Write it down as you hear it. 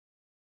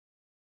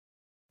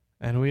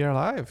And we are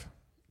live.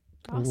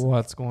 Awesome.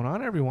 What's going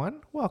on,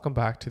 everyone? Welcome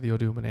back to the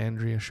Odum and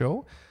Andrea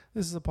Show.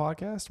 This is a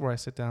podcast where I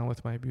sit down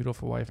with my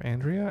beautiful wife,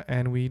 Andrea,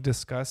 and we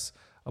discuss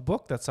a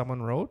book that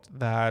someone wrote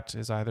that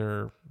is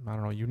either,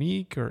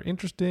 unique or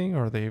interesting,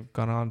 or they've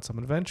gone on some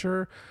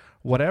adventure.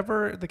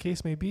 Whatever the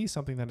case may be,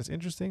 something that is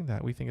interesting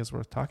that we think is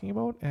worth talking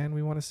about, and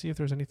we want to see if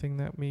there's anything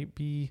that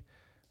maybe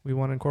we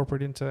want to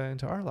incorporate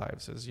into our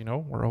lives. As you know,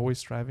 we're always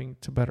striving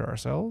to better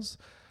ourselves,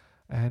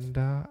 and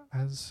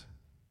as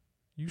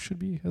you should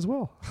be as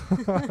well.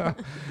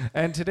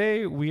 And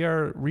today we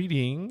are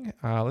reading,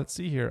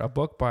 a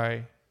book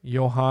by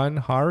Johann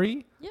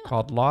Hari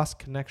called Lost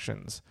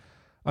Connections,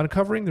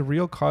 Uncovering the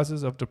Real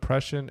Causes of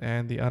Depression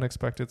and the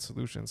Unexpected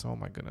Solutions. Oh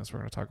my goodness, we're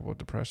going to talk about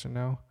depression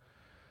now.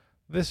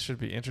 This should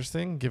be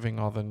interesting, given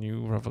all the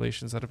new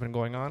revelations that have been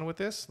going on with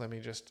this. Let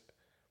me just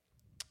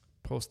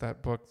post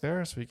that book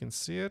there so you can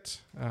see it.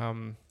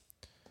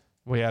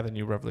 The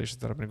new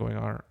revelations that have been going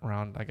on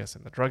around, I guess,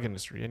 in the drug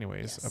industry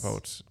anyways,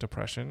 about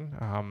depression.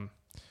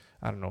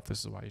 I don't know if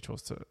this is why you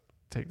chose to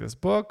take this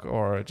book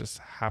or it just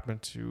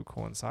happened to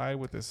coincide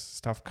with this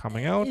stuff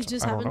coming out. It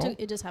just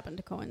happened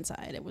to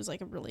coincide. It was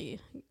like a really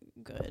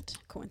good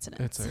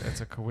coincidence.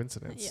 It's a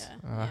coincidence.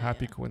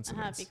 Happy coincidence.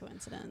 A happy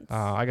coincidence.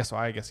 I guess.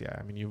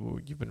 I mean,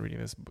 you've been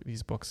reading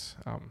these books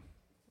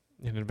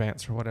in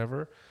advance or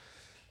whatever.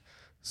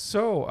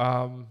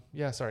 So,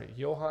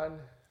 Johann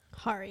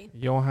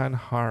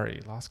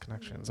Hari, Lost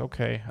Connections.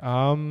 Okay.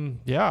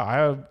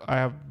 I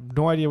have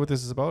no idea what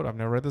this is about. I've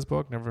never read this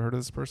book, never heard of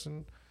this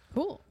person.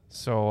 Cool.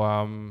 So,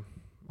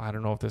 I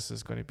don't know if this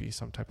is going to be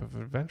some type of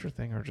adventure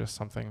thing or just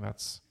something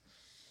that's...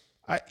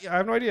 I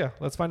have no idea.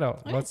 Let's find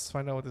out. Okay. Let's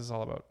find out what this is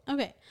all about.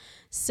 Okay.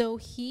 So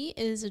he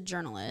is a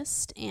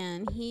journalist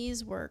and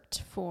he's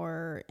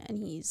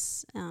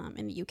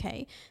in the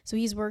UK. So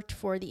he's worked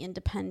for The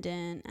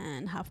Independent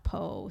and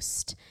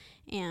HuffPost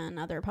and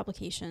other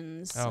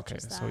publications. Okay.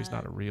 So he's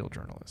not a real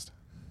journalist.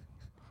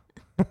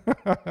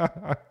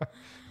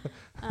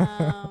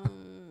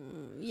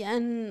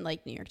 And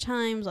like New York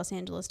Times, Los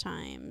Angeles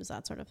Times,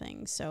 that sort of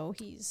thing. So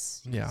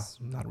he's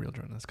not a real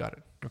journalist. Got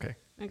it. Okay.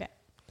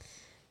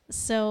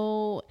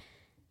 So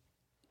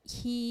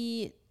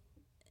he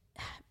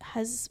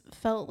has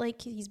felt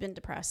like he's been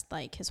depressed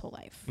like his whole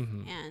life.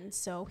 Mm-hmm. And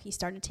so he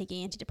started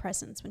taking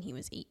antidepressants when he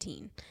was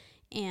 18.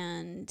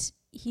 And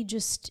he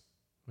was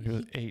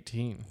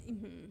 18.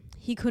 Mm-hmm.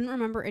 He couldn't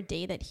remember a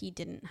day that he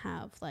didn't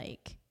have that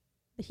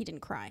he didn't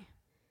cry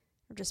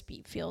or just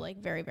feel like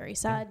very, very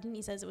sad. And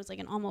he says it was like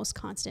an almost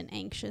constant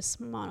anxious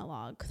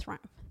monologue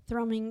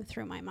thrumming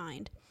through my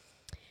mind.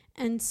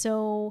 And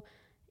so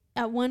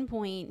at one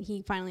point,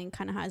 he finally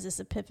kind of has this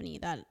epiphany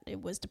that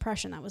it was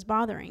depression that was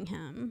bothering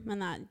him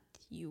and that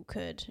you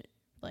could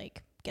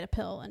like get a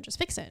pill and just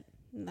fix it.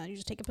 And that you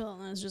just take a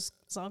pill and it's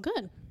all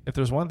good. If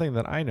there's one thing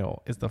that I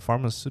know is the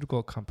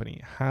pharmaceutical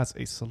company has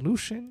a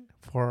solution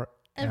for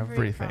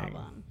everything.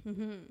 Problem.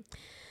 Mm-hmm.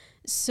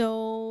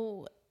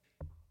 So,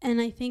 and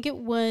I think it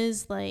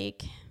was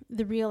like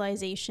the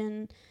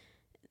realization,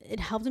 it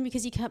helped him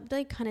because he kept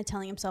like kind of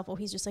telling himself, oh,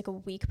 he's just like a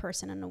weak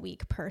person.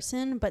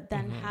 But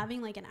then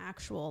having like an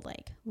actual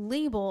like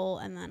label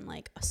and then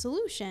like a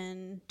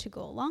solution to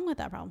go along with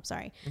that problem.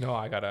 Sorry. No,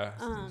 I gotta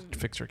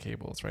fix your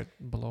cables right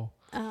below.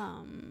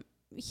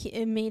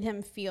 It made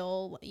him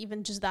feel,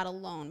 even just that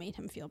alone made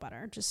him feel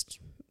better. Just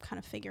kind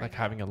of figuring like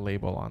having a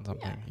label on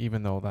something,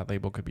 even though that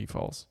label could be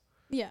false.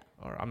 Yeah.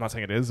 Or I'm not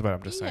saying it is, but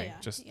I'm just saying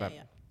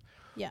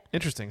Yeah.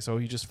 Interesting. So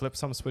he just flipped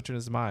some switch in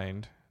his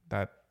mind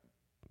that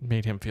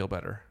made him feel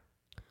better,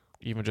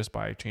 even just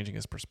by changing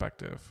his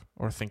perspective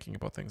or thinking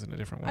about things in a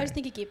different way. I just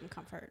think it gave him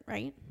comfort,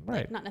 right? Right.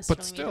 Like not necessarily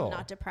but still, made him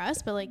not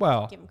depressed, but like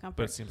gave him comfort.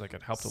 But it seems like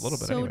it helped a little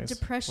bit anyways,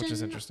 depression, which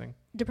is interesting.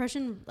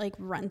 Depression like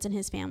runs in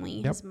his family.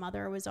 Yep. His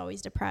mother was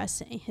always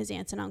depressed. His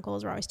aunts and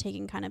uncles were always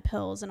taking kind of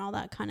pills and all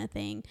that kind of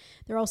thing.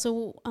 There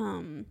also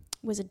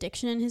was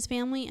addiction in his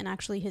family, and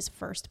actually his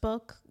first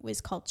book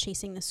was called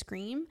Chasing the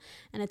Scream,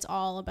 and it's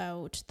all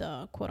about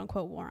the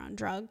quote-unquote war on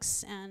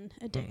drugs and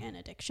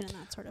addiction and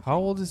that sort of thing. How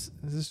old is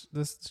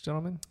this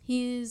gentleman?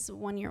 He's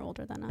 1 year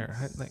older than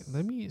us.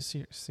 Let me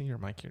see your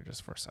mic here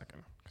just for a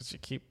second, because you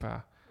keep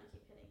and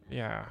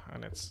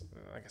it's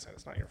like I said,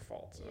 it's not your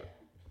fault. So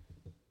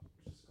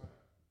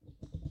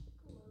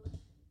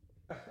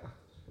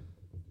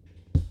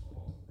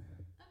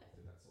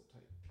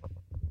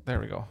There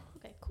we go.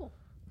 Okay, cool.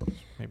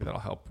 Maybe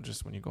that'll help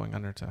just when you're going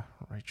under to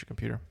write your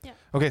computer. Yeah.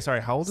 Okay, sorry.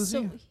 How old is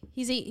he?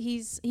 He's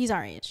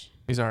our age.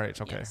 He's our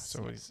age. Okay, yes.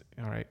 So he's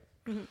all right.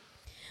 Mm-hmm.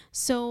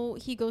 So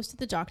he goes to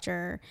the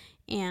doctor,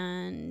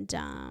 and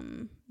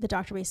the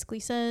doctor basically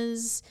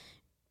says,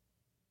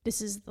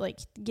 this is like,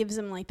 gives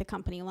him like the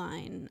company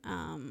line.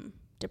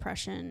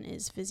 Depression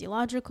is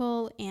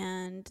physiological,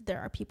 and there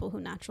are people who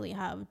naturally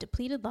have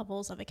depleted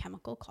levels of a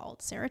chemical called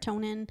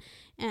serotonin.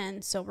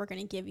 And so we're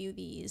going to give you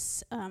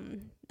these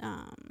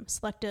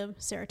selective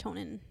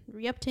serotonin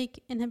reuptake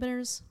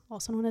inhibitors,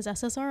 also known as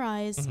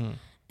SSRIs. Mm-hmm.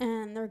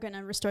 And they're going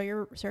to restore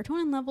your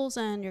serotonin levels,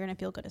 and you're going to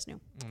feel good as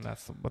new. And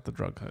that's what the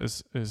drug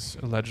is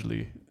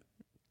allegedly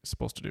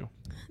supposed to do?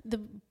 The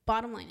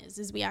bottom line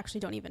is we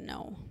actually don't even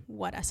know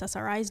what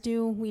SSRIs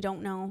do. We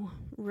don't know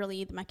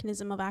really the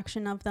mechanism of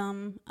action of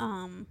them.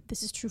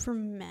 This is true for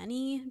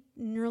many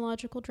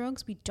neurological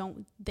drugs.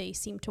 They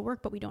seem to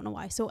work, but we don't know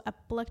why. So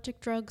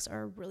epileptic drugs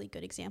are a really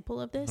good example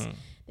of this.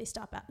 They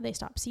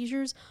stop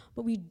seizures,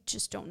 but we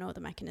just don't know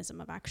the mechanism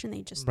of action.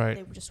 They just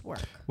work.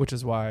 Which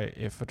is why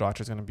if a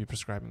doctor is going to be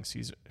prescribing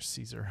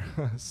seizure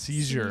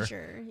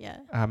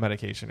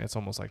medication, it's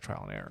almost like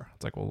trial and error.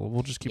 It's like, well,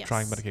 we'll just keep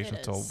trying medication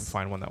until we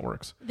find one that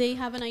works. They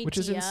have an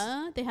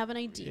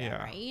idea.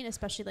 Right?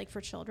 Especially like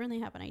for children, they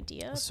have an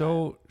idea.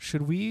 So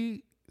should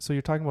we? So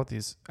you're talking about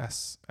these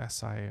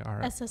SSRIs.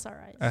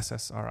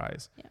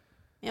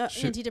 Yeah,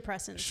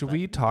 antidepressants. Should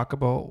we talk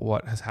about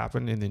what has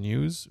happened in the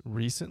news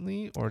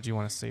recently, or do you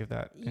want to save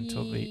that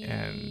until the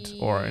end,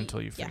 or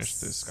until you finish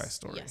this guy's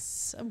story?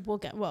 Yes, we'll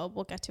get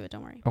to it.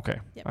 Don't worry. Okay.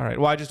 Yep. All right.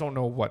 Well, I just don't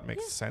know what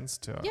makes sense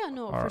to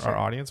our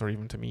audience, or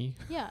even to me.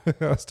 Yeah.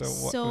 As to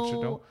what we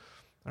should know.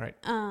 All right.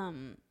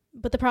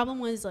 But the problem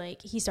was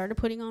like he started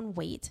putting on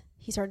weight.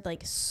 He started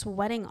like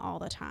sweating all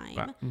the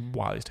time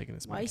while he's taking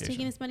this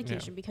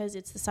medication. Because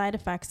it's the side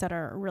effects that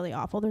are really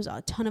awful. There's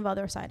a ton of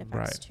other side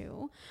effects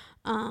too.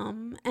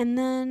 And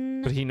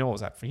then but he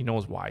knows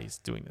why he's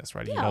doing this,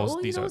 right? He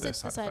knows these are the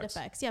side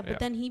effects. Yeah, but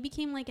then he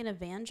became like an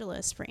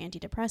evangelist for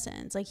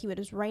antidepressants. Like he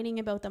was writing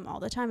about them all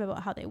the time,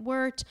 about how they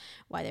worked,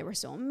 why they were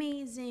so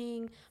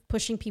amazing,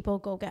 pushing people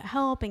go get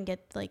help and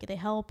get like they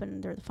help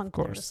and they're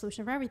the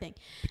solution for everything.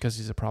 Because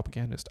he's a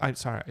propagandist.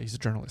 He's a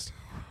journalist.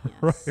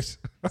 Yes.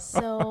 Right.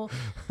 So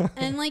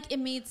and like it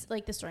made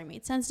like the story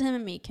made sense to him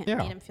and made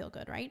him feel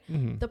good, right?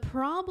 Mm-hmm. The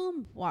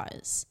problem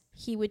was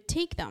he would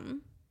take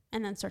them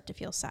and then start to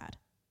feel sad.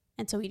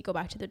 And so he'd go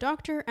back to the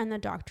doctor and the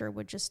doctor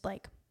would just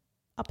like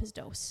up his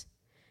dose.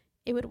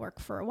 It would work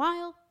for a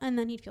while and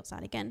then he'd feel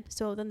sad again.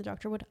 So then the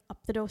doctor would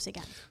up the dose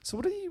again. So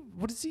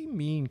what does he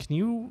mean?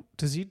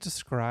 Does he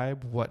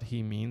describe what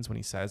he means when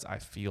he says, I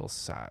feel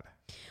sad?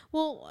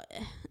 Well,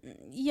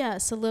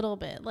 yes, a little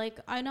bit. Like,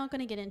 I'm not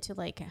going to get into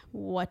like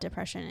what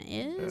depression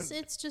is.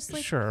 It's just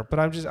like sure, but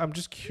I'm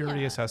just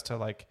curious as to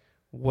like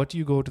what do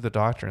you go to the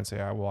doctor and say?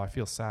 Well, I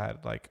feel sad.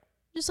 Like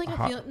just like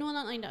I feel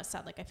not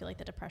sad. Like I feel like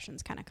the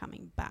depression's kind of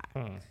coming back.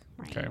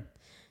 Right. Okay.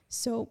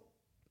 So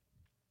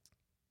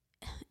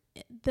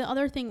the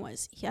other thing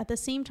was at the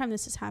same time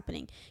this is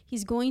happening,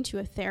 he's going to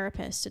a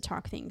therapist to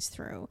talk things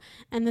through,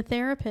 and the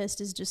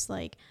therapist is just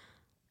like,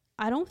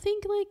 I don't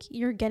think like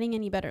you're getting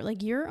any better.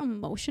 Like your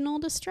emotional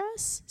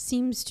distress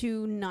seems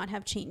to not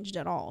have changed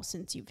at all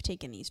since you've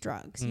taken these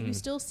drugs. You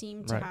still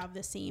seem to have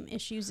the same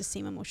issues, the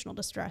same emotional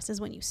distress as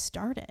when you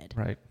started.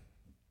 Right.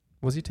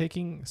 Was he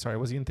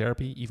in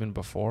therapy even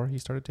before he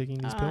started taking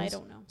these pills? I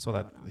don't know. So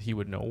that he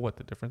would know what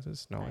the difference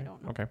is? No, I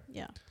don't know. Okay.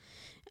 Yeah.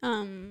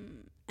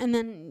 And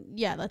then,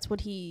 that's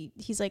what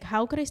he's like,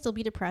 how could I still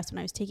be depressed when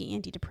I was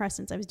taking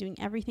antidepressants? I was doing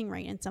everything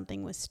right and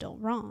something was still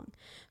wrong.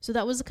 So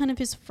that was kind of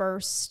his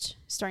first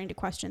starting to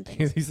question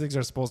things. These things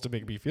are supposed to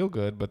make me feel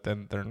good, but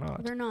then they're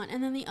not. They're not.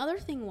 And then the other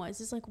thing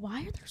is like,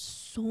 why are there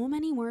so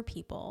many more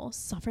people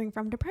suffering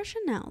from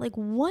depression now? Like,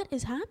 what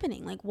is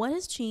happening? Like, what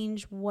has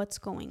changed? What's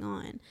going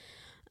on?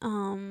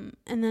 And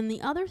then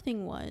the other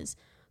thing was,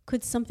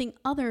 could something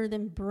other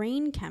than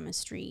brain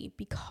chemistry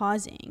be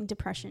causing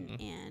depression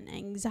and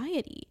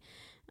anxiety?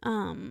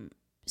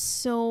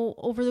 So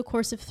over the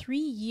course of 3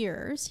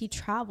 years, he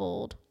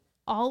traveled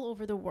all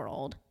over the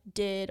world,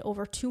 did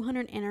over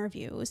 200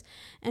 interviews.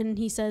 And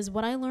he says,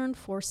 what I learned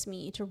forced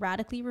me to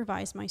radically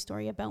revise my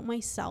story about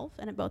myself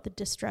and about the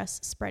distress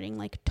spreading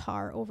like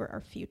tar over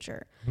our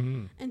future.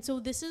 And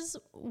so this is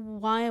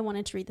why I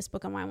wanted to read this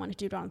book and why I wanted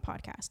to do it on the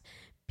podcast,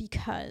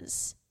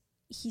 because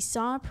he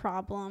saw a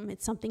problem.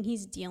 It's something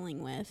he's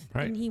dealing with.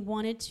 Right. And he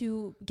wanted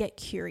to get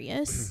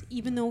curious,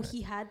 even though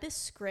he had this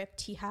script,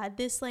 he had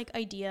this like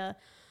idea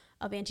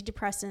of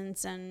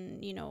antidepressants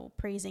and,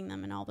 praising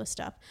them and all this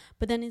stuff.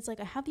 But then it's like,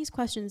 I have these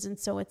questions. And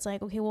so it's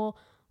like, okay, well,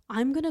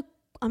 I'm going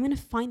to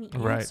find the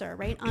answer,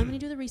 right? I'm going to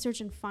do the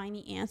research and find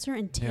the answer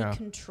and take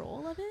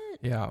control of it.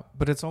 Yeah.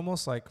 But it's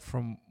almost like,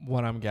 from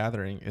what I'm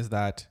gathering, is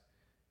that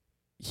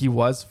he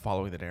was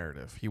following the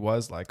narrative. He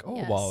was like,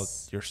 well,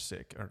 you're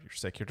sick,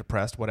 you're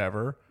depressed,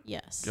 whatever.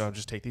 Yes.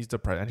 Just take these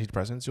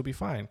antidepressants, you'll be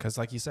fine. Because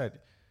like he said,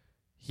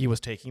 he was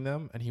taking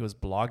them and he was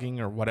blogging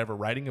or whatever,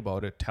 writing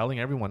about it,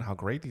 telling everyone how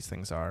great these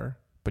things are,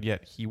 but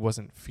yet he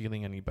wasn't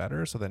feeling any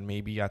better. So then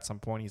maybe at some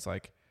point he's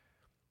like,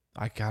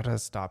 I gotta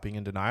stop being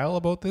in denial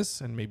about this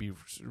and maybe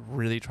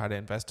really try to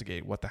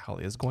investigate what the hell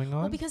is going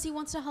on. Well, because he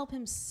wants to help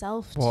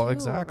himself too,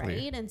 exactly.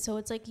 Right? And so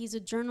it's like, he's a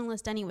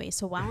journalist anyway.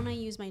 So why don't I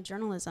use my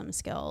journalism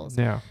skills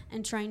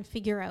and try and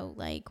figure out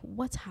like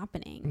what's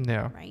happening?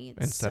 Yeah. Right.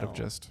 Instead of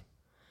just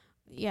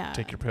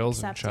take your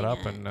pills and shut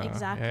up and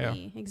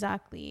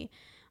exactly.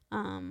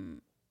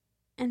 And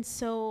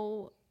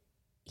so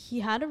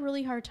he had a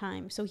really hard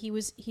time. So he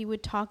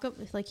would talk,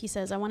 like he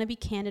says, I want to be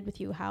candid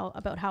with you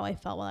about how I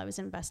felt while I was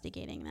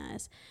investigating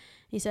this.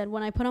 He said,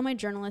 when I put on my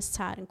journalist's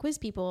hat and quiz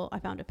people, I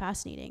found it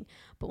fascinating.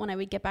 But when I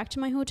would get back to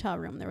my hotel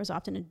room, there was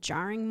often a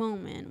jarring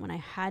moment when I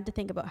had to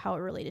think about how it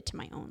related to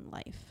my own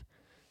life.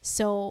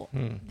 So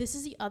this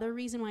is the other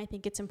reason why I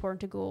think it's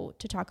important to go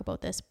to talk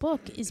about this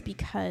book, is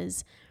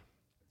because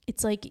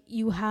it's like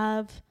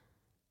you're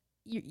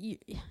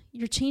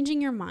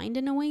changing your mind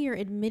in a way. You're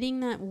admitting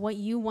that what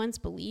you once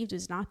believed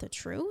is not the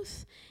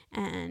truth,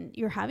 and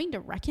you're having to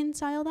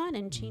reconcile that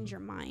and change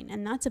your mind.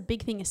 And that's a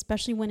big thing,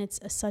 especially when it's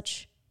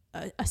such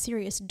a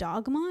serious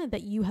dogma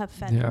that you have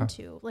fed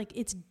into. Like,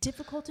 it's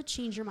difficult to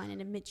change your mind and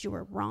admit you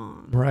were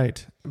wrong.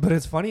 Right. But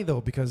it's funny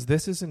though, because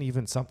this isn't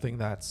even something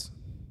that's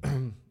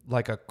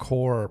like a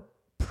core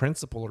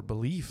principle or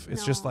belief.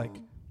 It's just like,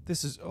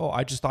 this is,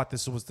 I just thought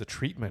this was the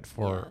treatment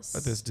for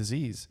this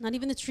disease. Not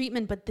even the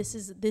treatment, but this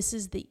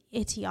is the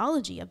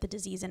etiology of the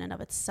disease in and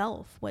of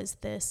itself, was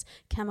this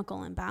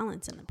chemical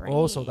imbalance in the brain.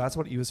 Oh, so that's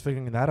what he was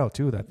figuring that out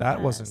too,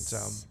 that wasn't...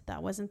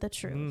 that wasn't the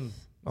truth.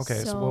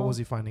 Okay, so what was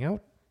he finding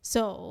out?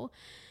 So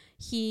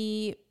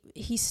he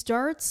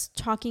starts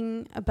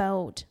talking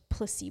about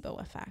placebo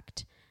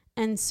effect.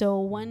 And so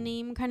one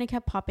name kind of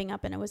kept popping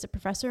up, and it was a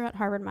professor at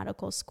Harvard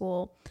Medical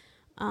School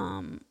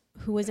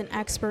who was an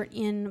expert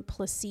in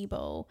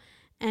placebo.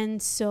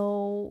 And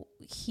so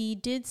he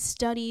did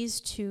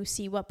studies to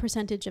see what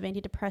percentage of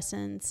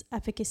antidepressants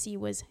efficacy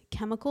was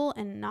chemical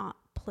and not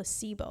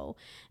placebo.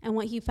 And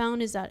what he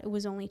found is that it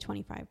was only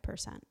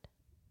 25%.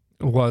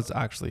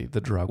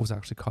 The drug was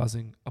actually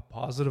causing a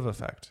positive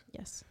effect.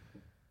 Yes.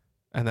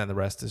 And then the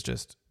rest is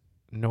just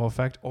no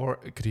effect, or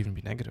it could even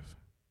be negative.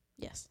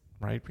 Yes.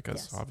 Right?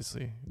 Because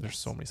obviously there's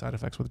so many side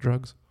effects with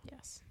drugs.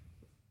 Yes.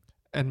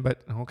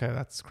 But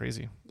that's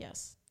crazy.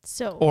 Yes.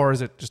 So, or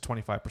is it just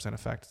 25%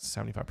 effect,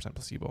 75%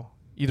 placebo?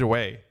 Either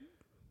way,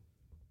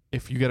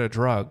 if you get a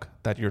drug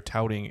that you're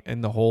touting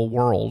in the whole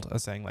world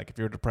as saying, like, if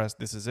you're depressed,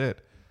 this is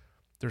it,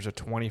 there's a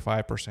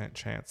 25%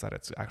 chance that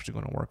it's actually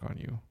going to work on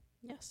you.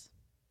 Yes.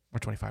 Or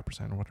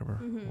 25% or whatever.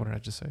 Mm-hmm. What did I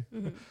just say?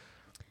 Mm-hmm.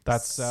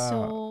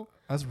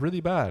 That's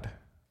really bad.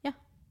 Yeah.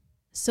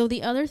 So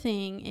the other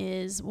thing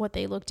is what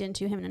they looked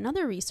into, him and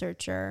another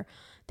researcher,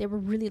 they were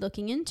really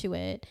looking into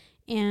it.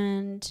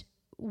 And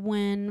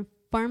when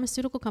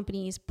pharmaceutical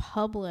companies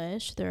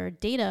publish their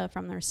data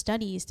from their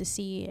studies to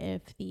see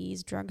if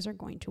these drugs are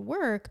going to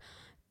work,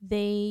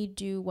 they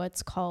do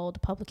what's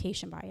called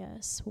publication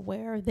bias,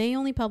 where they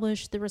only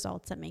publish the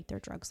results that make their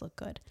drugs look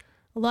good.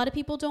 A lot of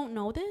people don't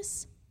know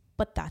this,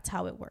 but that's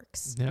how it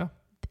works. Yeah.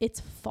 It's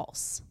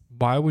false.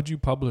 Why would you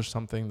publish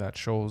something that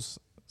shows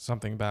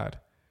something bad?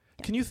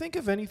 Yeah. Can you think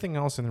of anything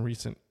else in the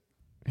recent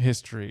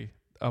history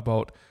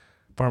about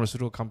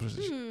pharmaceutical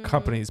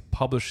companies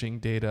publishing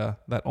data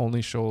that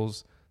only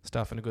shows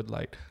stuff in a good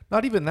light?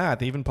 Not even that.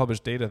 They even publish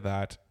data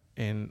that,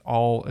 in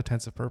all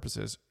intents and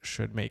purposes,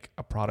 should make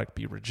a product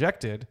be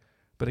rejected,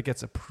 but it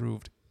gets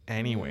approved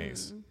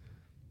anyways.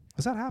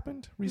 Has that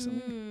happened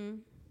recently?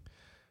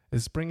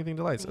 Is bringing anything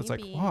to light? So it's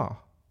like, wow.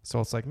 So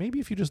it's like, maybe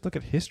if you just look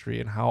at history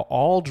and how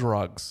all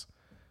drugs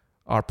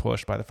are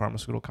pushed by the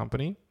pharmaceutical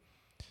company,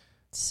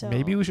 so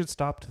maybe we should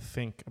stop to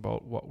think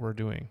about what we're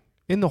doing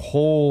in the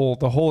whole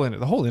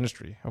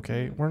industry.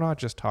 Okay, we're not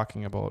just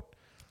talking about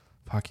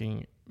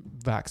fucking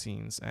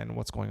vaccines and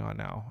what's going on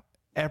now.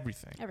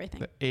 Everything.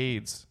 The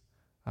AIDS,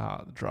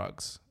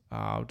 drugs,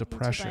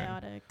 depression,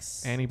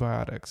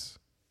 antibiotics,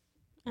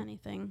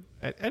 anything,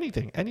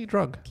 any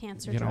drug,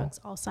 cancer drugs,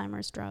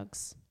 Alzheimer's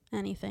drugs,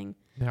 anything.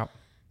 Yeah.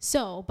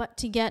 So, but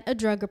to get a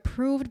drug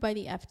approved by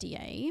the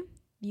FDA,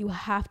 you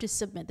have to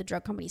submit, the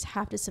drug companies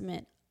have to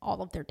submit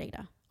all of their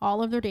data.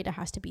 All of their data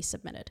has to be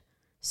submitted.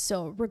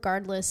 So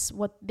regardless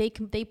what they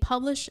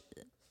publish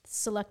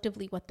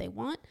selectively what they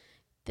want,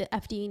 the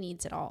FDA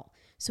needs it all.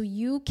 So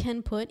you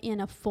can put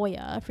in a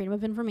FOIA, Freedom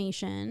of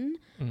Information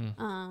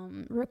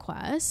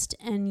request,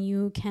 and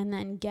you can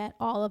then get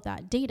all of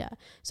that data.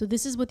 So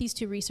this is what these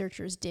two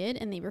researchers did,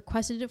 and they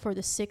requested it for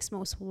the 6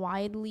 most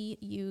widely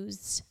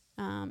used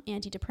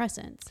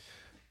antidepressants.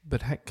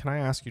 But can I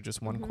ask you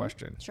just one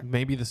question? Sure.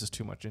 Maybe this is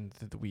too much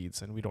into the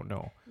weeds and we don't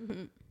know.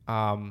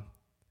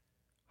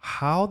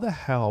 How the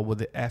hell would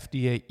the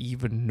FDA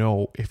even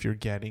know if you're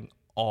getting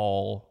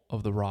all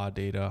of the raw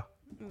data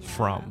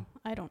from?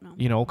 I don't know.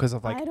 You know, because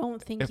if I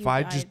don't think if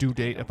I just do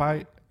data,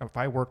 if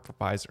I work for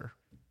Pfizer,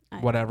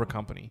 whatever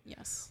company,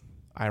 yes,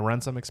 I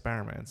run some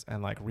experiments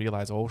and like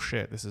realize, oh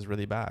shit, this is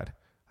really bad.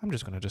 I'm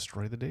just going to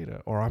destroy the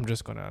data, or I'm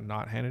just going to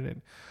not hand it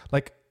in.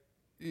 Like,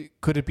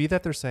 could it be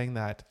that they're saying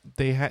that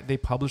they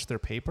publish their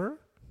paper,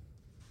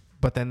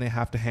 but then they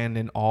have to hand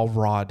in all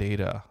raw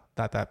data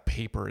that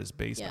paper is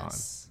based on?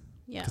 Yes.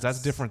 Because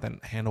that's different than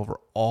hand over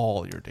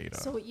all your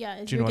data. So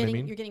yeah, do you know what I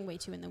mean? You're getting way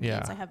too in the weeds.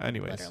 Yeah, I have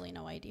literally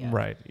no idea.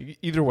 Right.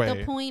 Either way.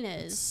 The point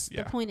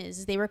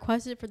is they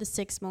requested it for the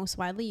 6 most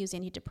widely used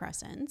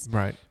antidepressants.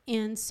 Right.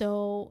 And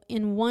so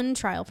in one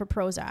trial for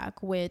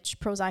Prozac, which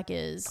Prozac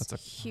is a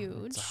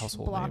huge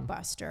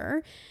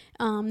blockbuster,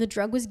 the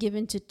drug was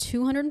given to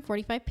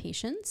 245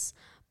 patients,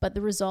 but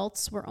the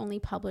results were only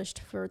published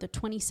for the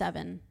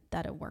 27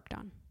 that it worked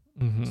on.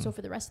 So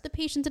for the rest of the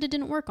patients that it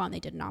didn't work on, they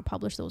did not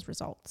publish those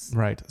results.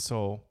 Right.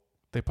 So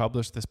they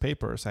published this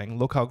paper saying,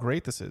 look how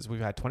great this is.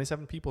 We've had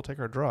 27 people take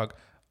our drug.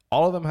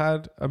 All of them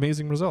had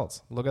amazing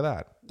results. Look at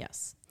that.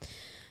 Yes.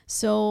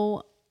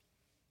 So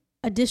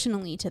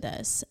additionally to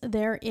this,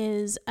 there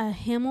is a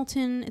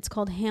Hamilton, it's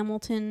called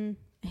Hamilton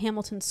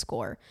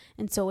score.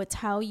 And so it's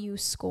how you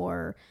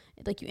score,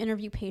 like you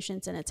interview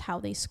patients and it's how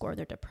they score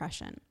their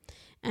depression.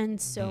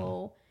 And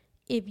so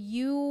if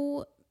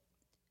you,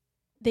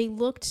 they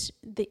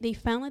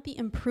found that the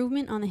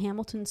improvement on the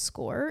Hamilton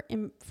score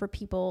for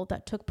people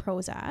that took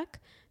Prozac,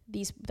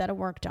 these that are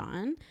worked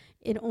on,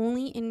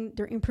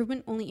 their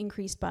improvement only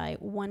increased by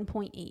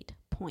 1.8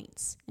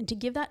 points. And to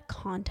give that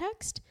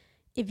context,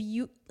 if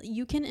you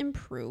can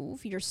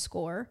improve your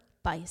score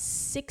by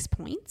 6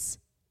 points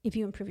if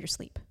you improve your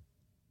sleep.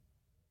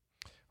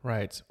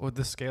 Right. Well,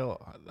 the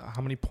scale,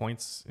 how many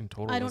points in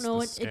total? I don't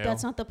know.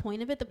 That's not the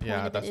point of it. The point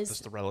of it is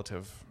just the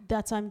relative.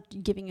 That's I'm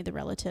giving you the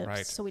relatives,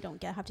 right. So we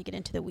don't have to get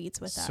into the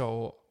weeds with that.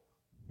 So,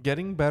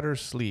 getting better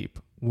sleep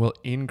will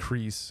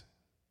increase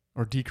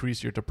or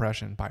decrease your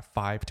depression by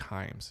 5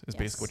 times. Is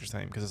basically what you're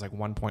saying, because it's like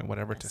 1 point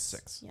whatever to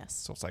 6. Yes.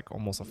 So it's like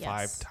almost a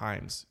 5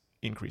 times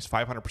increase,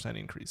 500%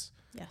 increase.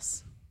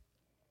 Yes.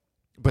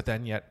 But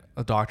then yet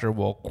a doctor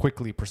will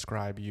quickly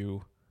prescribe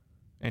you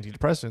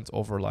antidepressants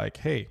over like,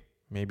 hey,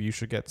 maybe you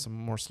should get some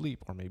more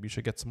sleep, or maybe you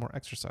should get some more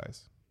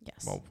exercise.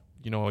 Yes. Well,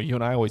 you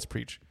and I always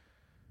preach,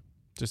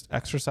 just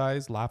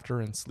exercise, laughter,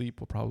 and sleep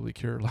will probably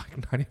cure like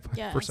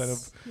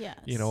 95%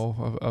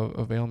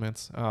 of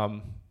ailments.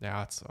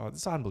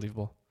 It's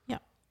unbelievable. Yeah.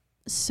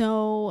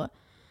 So,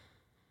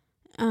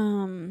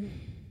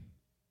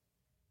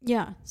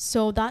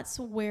 so that's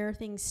where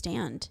things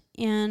stand.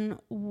 And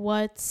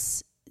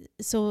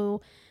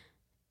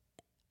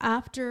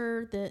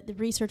after the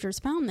researchers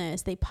found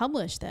this, they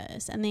published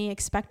this, and they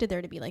expected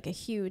there to be like a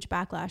huge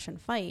backlash and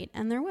fight,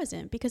 and there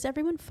wasn't, because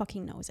everyone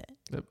fucking knows it.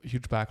 A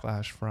huge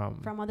backlash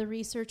from other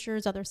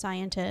researchers, other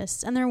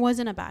scientists, and there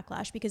wasn't a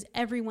backlash because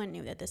everyone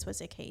knew that this was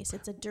the case.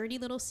 It's a dirty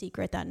little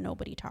secret that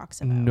nobody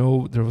talks about.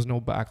 No, there was no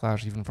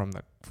backlash even from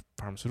the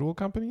pharmaceutical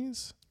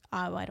companies?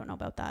 I don't know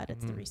about that.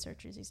 It's the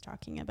researchers he's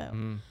talking about.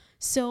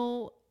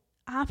 So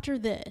after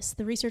this,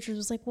 the researchers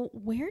was like, well,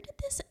 where did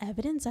this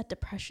evidence that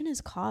depression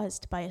is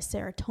caused by a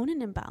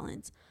serotonin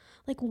imbalance?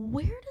 Like,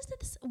 where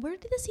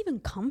did this even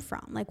come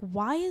from? Like,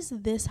 why is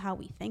this how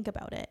we think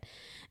about it?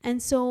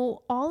 And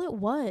so all it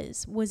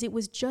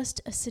was just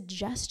a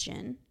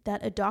suggestion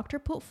that a doctor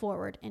put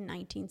forward in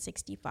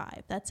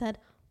 1965 that said,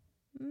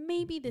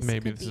 maybe this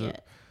could be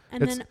it.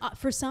 And then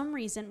for some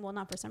reason, well,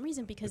 not for some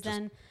reason, because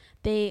then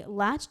they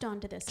latched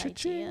onto this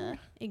idea.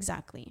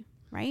 Exactly.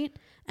 Right.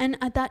 And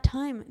at that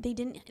time, they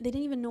didn't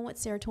even know what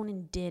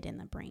serotonin did in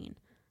the brain.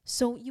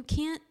 So you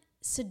can't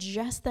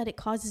suggest that it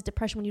causes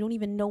depression when you don't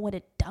even know what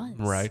it does.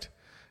 Right.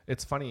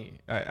 It's funny.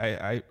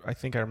 I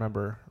think I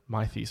remember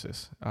my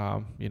thesis,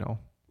 $5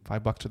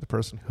 to the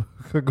person who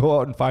could go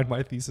out and find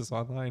my thesis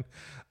online.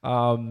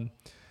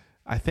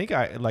 I think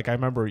I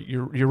remember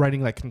you're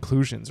writing like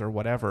conclusions or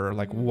whatever,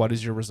 like what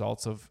is your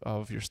results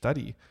of your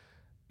study?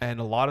 And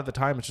a lot of the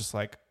time it's just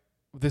like,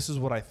 this is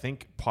what I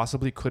think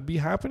possibly could be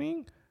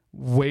happening.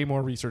 Way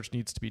more research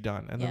needs to be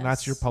done. And then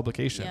that's your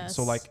publication. Yes.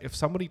 So like if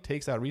somebody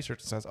takes that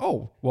research and says,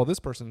 oh, well, this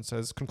person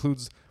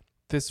concludes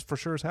this for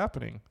sure is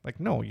happening. Like,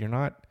 no, you're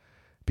not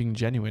being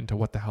genuine to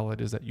what the hell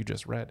it is that you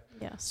just read.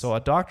 Yes. So a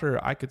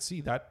doctor, I could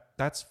see that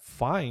that's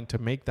fine to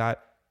make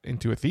that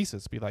into a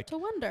thesis. Be like, to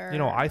wonder,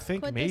 I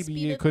think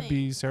maybe it could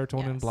be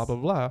serotonin, blah,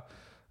 blah,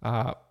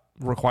 blah.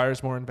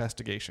 Requires more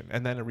investigation.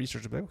 And then a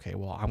researcher will be like, okay,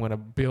 well, I'm going to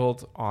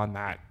build on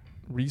that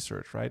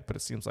research, right? But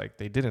it seems like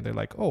they didn't. They're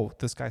like, oh,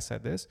 this guy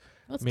said this.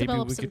 Maybe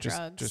we could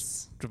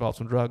just develop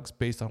some drugs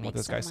based on what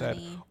this guy said,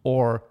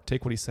 or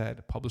take what he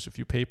said, publish a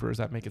few papers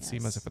that make it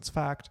seem as if it's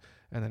fact,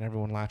 and then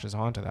everyone latches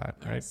onto that,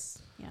 right?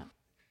 Yeah.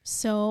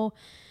 So,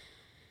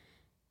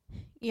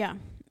 yeah.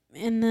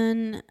 And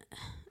then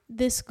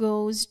this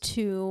goes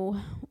to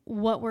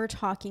what we're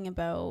talking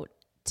about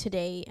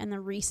today and the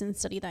recent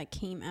study that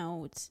came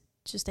out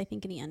just, I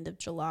think, in the end of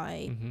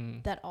July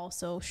that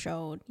also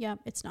showed,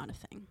 it's not a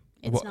thing.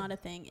 It's not a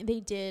thing. They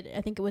did,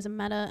 I think it was a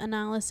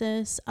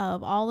meta-analysis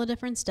of all the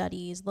different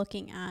studies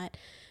looking at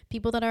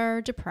people that are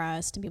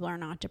depressed and people that are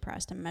not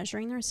depressed and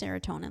measuring their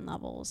serotonin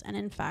levels. And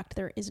in fact,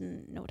 there is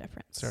no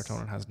difference.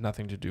 Serotonin has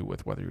nothing to do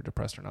with whether you're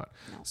depressed or not.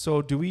 No.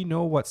 So do we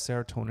know what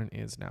serotonin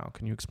is now?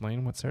 Can you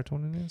explain what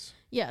serotonin is?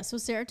 Yeah. So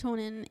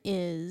serotonin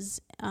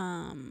is,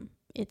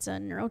 it's a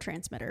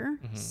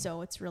neurotransmitter.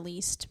 So it's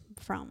released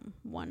from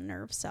one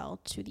nerve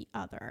cell to the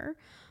other.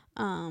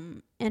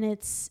 And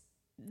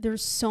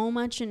there's so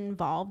much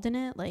involved in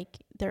it. Like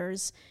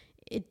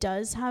it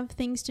does have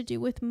things to do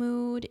with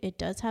mood. It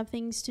does have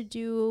things to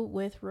do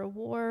with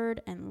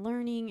reward and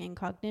learning and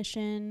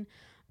cognition,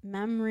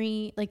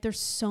 memory. Like there's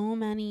so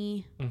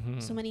many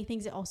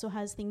things. It also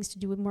has things to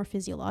do with more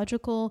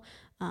physiological,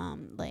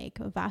 like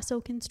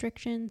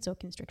vasoconstriction. So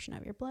constriction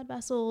of your blood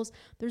vessels.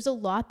 There's a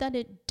lot that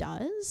it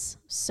does.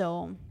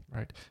 So.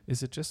 Right.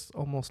 Is it just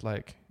almost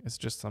like, it's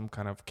just some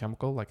kind of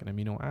chemical, like an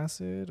amino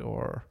acid,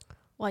 or?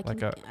 Well,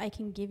 I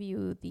can give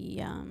you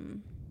the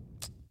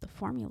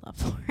formula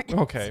for it.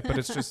 Okay, but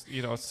it's just,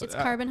 it's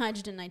carbon,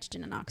 hydrogen,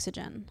 nitrogen, and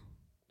oxygen.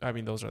 I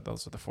mean, those are the Well,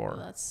 four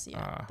that's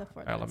the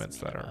four elements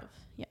that that it's made are. out of.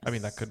 Yes. I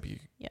mean, that could be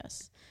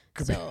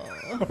Could be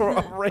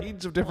a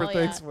range of different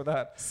things for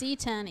that.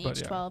 C10, But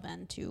yeah.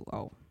 H12,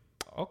 N2O.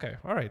 Okay,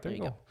 all right, there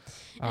you go.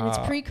 And its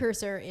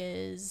precursor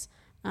is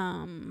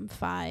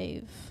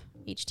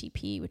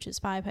 5-HTP, which is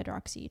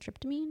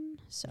 5-hydroxytryptamine.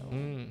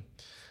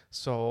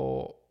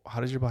 So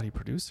how does your body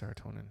produce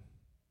serotonin?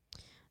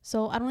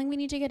 So I don't think we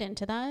need to get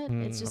into that.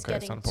 It's just okay,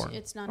 it's not important.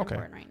 It's not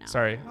important right now.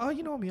 Sorry. Oh,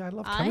 you know me. I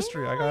love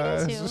chemistry. I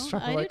do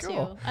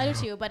too. I do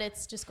too. But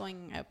it's just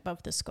going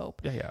above the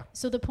scope. Yeah.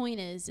 So the point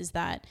is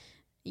that,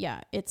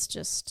 it's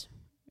just,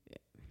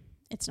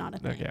 it's not a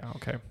thing. Yeah.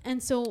 Okay.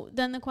 And so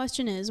then the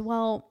question is,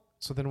 well.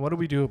 So then what do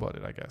we do about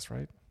it? I guess,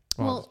 right?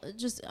 Well,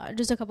 just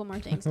a couple more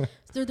things.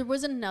 So there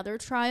was another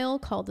trial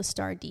called the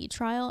STAR-D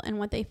trial, and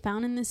what they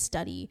found in this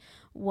study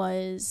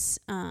was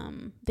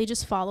they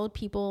just followed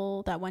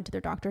people that went to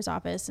their doctor's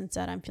office and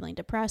said, I'm feeling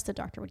depressed. The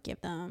doctor would give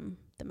them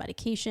the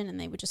medication, and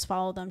they would just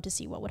follow them to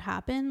see what would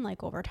happen,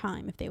 like over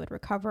time, if they would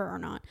recover or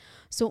not.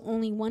 So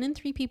only 1 in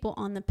 3 people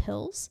on the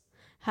pills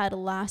had a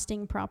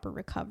lasting proper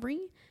recovery,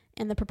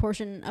 and the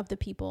proportion of the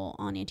people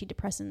on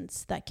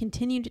antidepressants that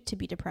continued to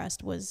be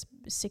depressed was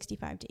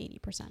 65 to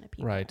 80% of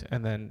people. Right.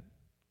 And then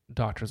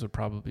doctors would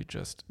probably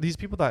these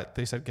people that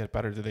they said get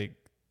better, did they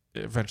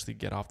eventually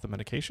get off the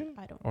medication?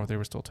 I don't know. Or they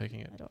were still taking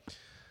it? I don't know.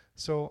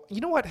 So,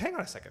 you know what? Hang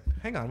on a second.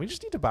 We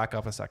just need to back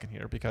up a second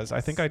here because I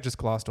think I just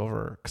glossed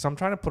over, because I'm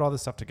trying to put all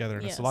this stuff together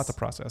and it's a lot to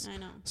process. I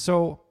know.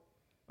 So,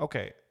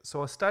 okay.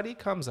 So a study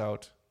comes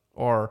out,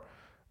 or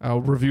a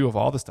review of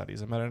all the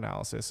studies, a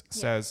meta-analysis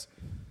says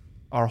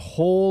our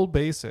whole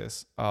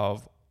basis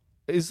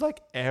is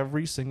like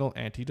every single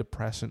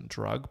antidepressant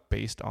drug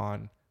based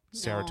on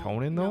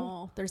serotonin, though?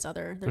 No, there's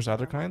other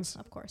kinds?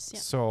 Of course, yeah.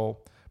 So,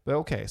 but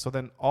okay. So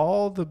then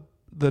all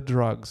the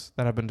drugs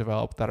that have been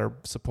developed that are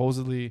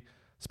supposedly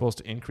supposed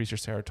to increase your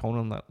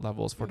serotonin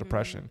levels for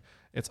depression,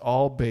 it's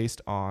all based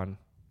on,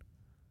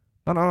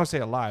 not want to say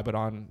a lie, but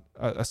on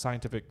a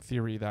scientific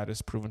theory that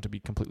is proven to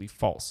be completely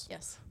false.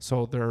 Yes.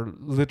 So they're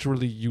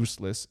literally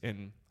useless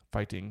in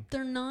fighting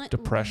They're not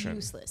depression.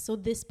 useless.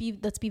 So let's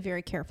be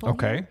very careful.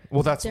 Okay. Here.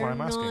 Well, that's what I'm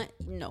asking.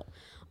 No.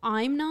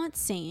 I'm not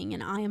saying,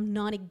 and I am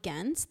not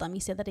against, let me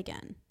say that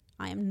again.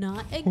 I am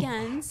not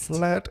against.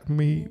 Let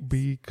me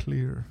be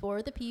clear.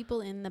 For the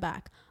people in the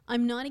back.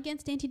 I'm not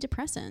against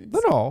antidepressants.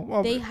 No.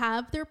 Well, they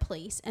have their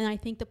place, and I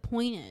think the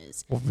point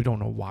is. Well, we don't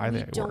know why they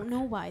work. We don't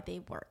know why they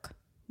work.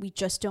 We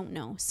just don't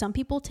know. Some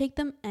people take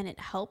them and it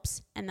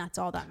helps, and that's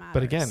all that matters.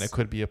 But again, it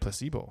could be a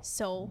placebo.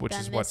 So which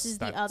then is this is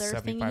the other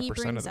thing he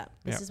brings up.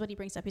 This is what he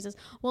brings up. He says,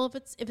 well, if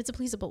it's a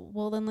placebo,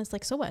 well, then it's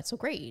like, so what? So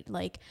great.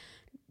 Like,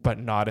 but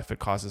not if it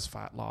causes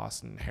fat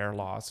loss and hair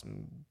loss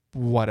and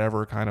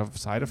whatever kind of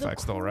side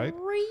effects, though, right?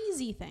 The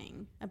crazy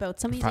thing about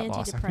some of these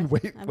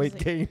antidepressants, weight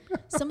gain.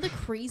 Some of the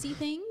crazy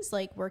things,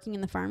 like working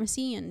in the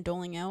pharmacy and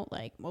doling out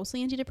like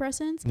mostly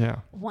antidepressants.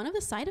 Yeah. One of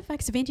the side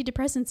effects of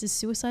antidepressants is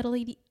suicidal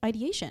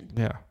ideation.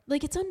 Yeah.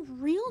 Like, it's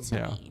unreal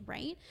to me,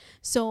 right?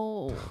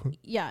 So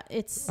yeah,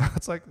 it's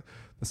like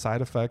the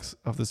side effects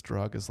of this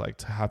drug is like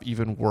to have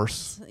even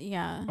worse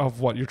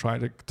of what you're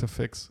trying to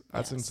fix.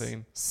 That's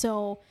insane.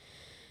 So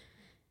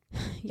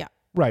yeah.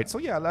 Right.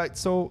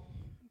 So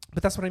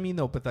but that's what I mean,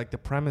 though. But like the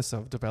premise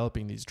of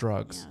developing these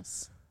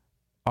drugs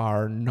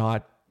are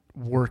not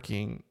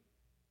working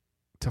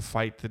to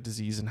fight the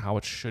disease and how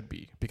it should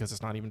be, because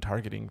it's not even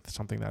targeting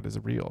something that is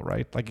real,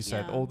 right? Like you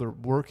said, they're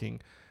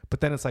working.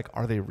 But then it's like,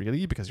 are they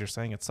really? Because you're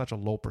saying it's such a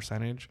low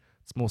percentage.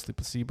 It's mostly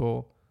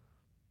placebo.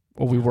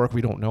 We work,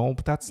 we don't know.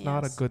 But that's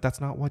not that's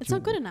not what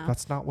not good enough.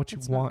 That's not what you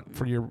want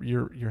for your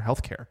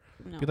healthcare.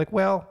 No. Be like,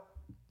 well,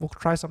 we'll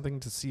try something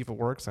to see if it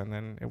works, and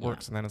then it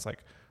works, and then it's like,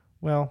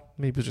 well,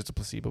 maybe it's just a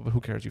placebo, but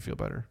who cares? You feel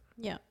better.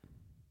 Yeah.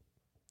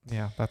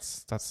 Yeah,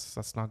 that's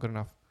not good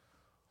enough.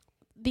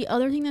 The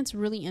other thing that's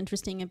really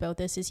interesting about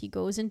this is he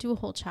goes into a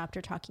whole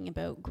chapter talking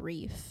about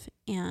grief.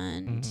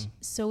 And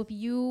so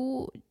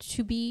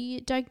to be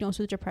diagnosed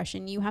with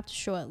depression, you have to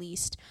show at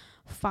least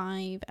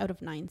 5 out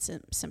of 9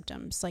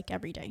 symptoms, like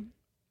every day.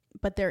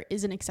 But there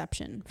is an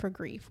exception for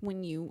grief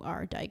when you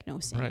are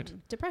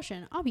diagnosing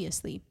depression,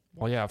 obviously.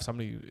 Well, yeah, if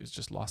somebody has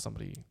just lost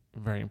somebody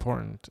very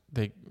important,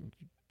 they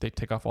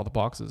take off all the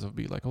boxes of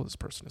be like, oh, this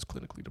person is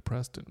clinically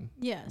depressed and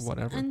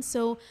whatever. And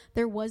so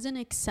there was an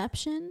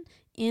exception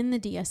in the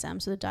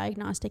DSM, so the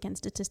Diagnostic and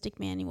Statistic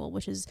Manual,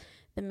 which is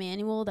the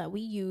manual that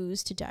we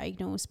use to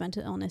diagnose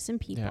mental illness in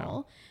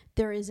people. Yeah.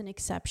 There is an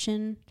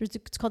exception.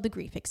 It's called the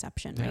grief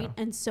exception, right?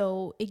 And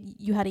so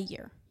you had a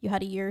year. You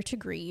had a year to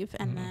grieve,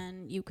 and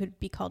then you could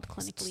be called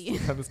clinically.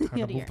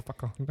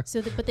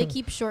 But they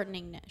keep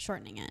shortening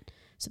it.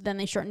 So then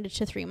they shortened it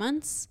to 3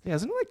 months. Yeah,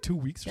 isn't it like 2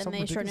 weeks or something?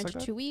 Then they shortened it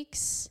to 2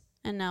 weeks.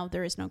 And now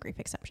there is no grief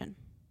exception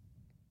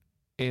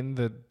in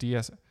the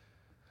DS.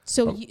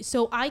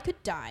 So I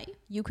could die.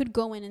 You could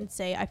go in and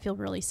say, I feel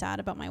really sad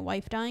about my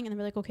wife dying, and they'll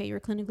be like, okay,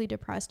 you're clinically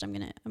depressed. I'm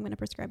gonna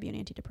prescribe you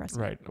an antidepressant.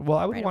 Right. Well,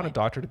 I would want a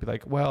doctor to be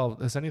like, well,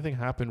 has anything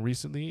happened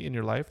recently in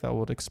your life that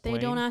would explain? They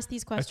don't ask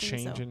these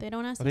questions. They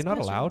don't ask. Are they not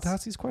allowed to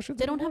ask these questions?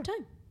 They don't have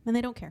time, and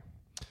they don't care.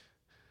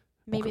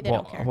 Maybe Okay, they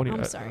well, don't care. what do you-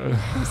 I'm sorry.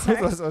 I'm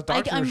sorry. A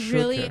doctor I'm should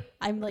really, care.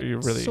 I'm like You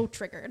really- so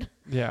triggered.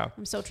 Yeah.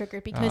 I'm so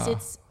triggered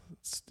because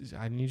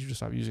I need you to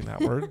stop using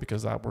that word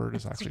because that word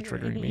is actually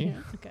triggering me.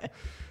 Okay.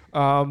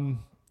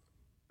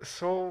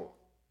 So,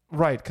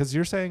 right, because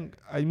you're saying,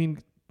 I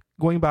mean,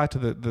 going back to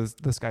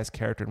this guy's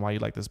character and why you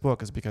like this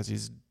book is because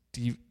he's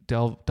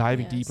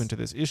diving deep into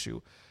this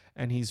issue,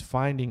 and he's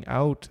finding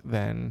out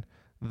then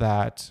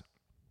that,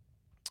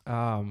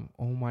 oh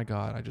my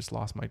God, I just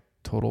lost my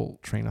total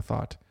train of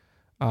thought.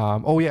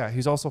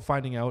 He's also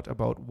finding out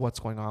about what's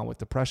going on with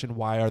depression.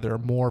 Why are there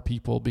more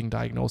people being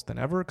diagnosed than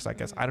ever? Because I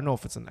guess, I don't know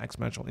if it's an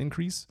exponential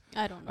increase.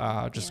 I don't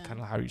know. Just kind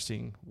of how you're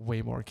seeing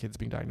way more kids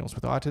being diagnosed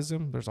with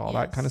autism. There's all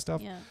that kind of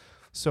stuff. Yeah.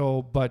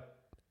 So, but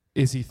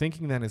is he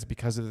thinking then it's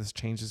because of this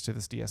changes to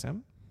this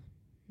DSM?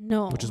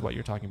 No. Which is what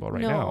you're talking about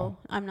right now. No,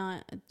 I'm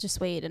not. Just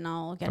wait and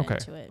I'll get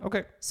into it.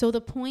 Okay. So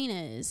the point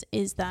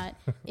is that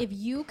if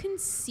you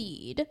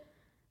concede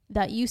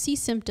that you see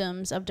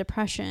symptoms of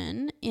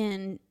depression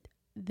in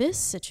this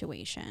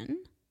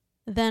situation,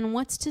 then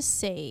what's to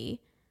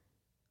say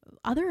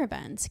other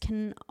events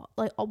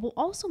will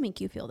also make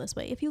you feel this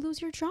way? If you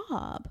lose your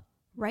job,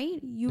 right?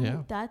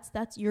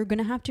 That's you're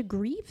gonna have to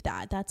grieve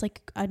that. That's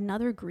like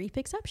another grief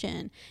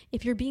exception.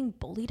 If you're being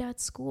bullied at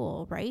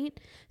school, right?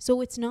 So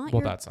it's not.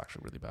 Well, that's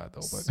actually really bad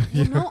though.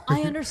 But no,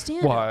 I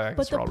understand. Well, I guess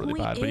but they're the all really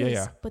point bad.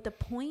 is, but the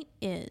point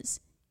is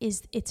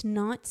it's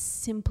not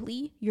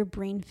simply your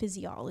brain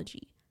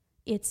physiology.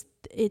 It's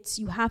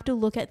you have to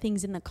look at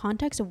things in the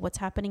context of what's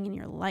happening in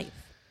your life.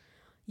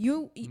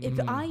 If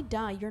I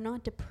die, you're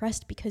not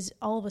depressed because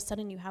all of a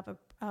sudden you have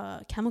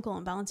a chemical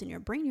imbalance in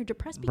your brain. You're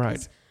depressed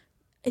because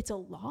it's a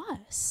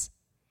loss.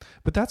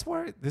 But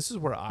this is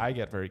where I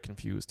get very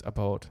confused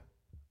about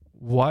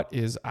what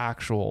is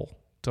actual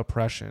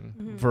depression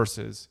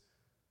versus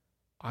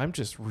I'm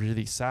just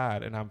really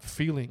sad and I'm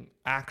feeling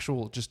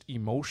actual just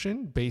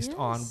emotion based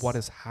on what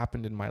has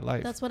happened in my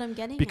life. That's what I'm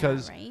getting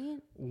because at, right?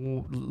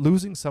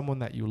 Losing someone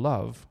that you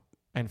love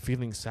and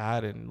feeling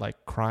sad and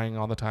like crying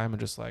all the time and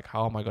just like,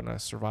 how am I going to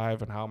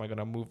survive and how am I going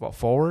to move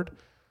forward?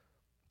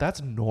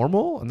 That's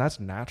normal and that's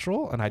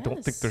natural, and I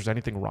don't think there's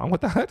anything wrong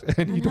with that.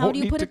 And you how don't do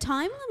you need put to, a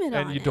time limit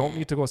on it? and you don't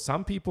need to go.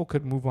 Some people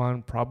could move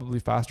on probably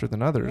faster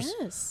than others.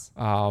 Yes.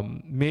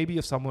 Maybe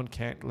if someone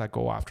can't let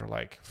go after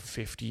like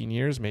 15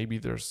 years, maybe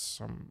there's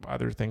some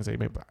other things they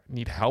may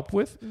need help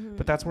with.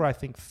 But that's where I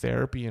think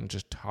therapy and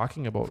just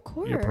talking about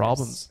your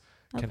problems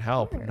can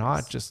help.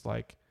 Not just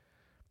like,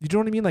 you know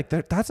what I mean? Like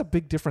that's a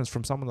big difference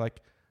from someone like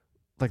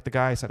the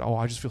guy said, oh,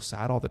 I just feel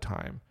sad all the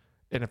time.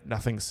 And if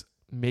nothing's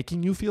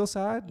making you feel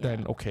sad,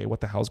 then okay,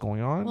 what the hell's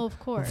going on? Well, of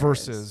course.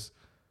 Versus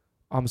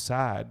I'm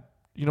sad,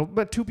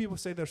 but two people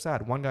say they're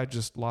sad. One guy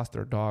just lost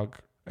their dog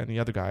and the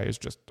other guy is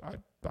just I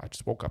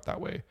just woke up that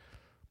way.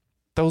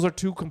 Those are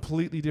two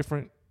completely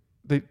different,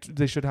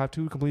 they should have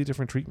two completely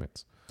different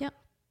treatments. Yep.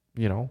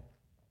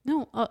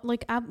 No,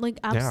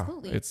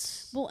 absolutely. Yeah,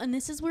 it's and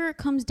this is where it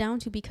comes down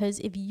to, because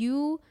if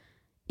you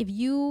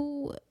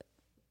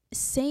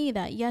say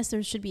that yes,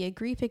 there should be a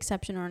grief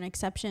exception or an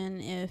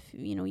exception if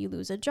you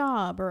lose a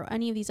job or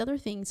any of these other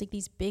things, like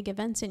these big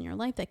events in your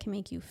life that can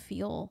make you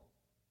feel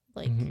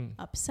like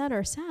upset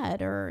or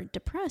sad or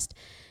depressed,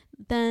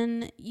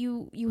 then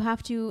you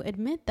have to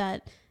admit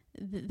that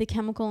the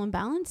chemical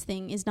imbalance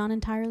thing is not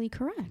entirely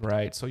correct.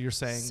 Right. So you're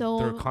saying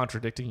they're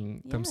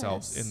contradicting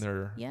themselves in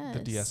their the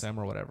DSM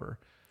or whatever.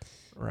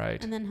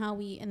 Right. And then how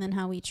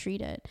we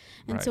treat it.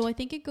 And so I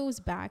think it goes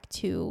back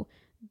to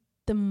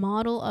the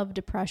model of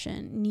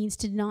depression needs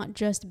to not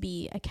just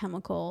be a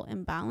chemical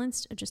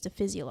imbalance or just a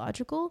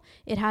physiological.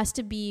 It has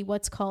to be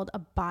what's called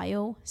a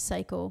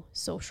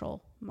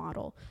biopsychosocial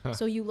model.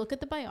 So you look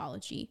at the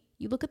biology,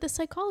 you look at the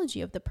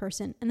psychology of the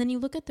person, and then you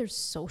look at their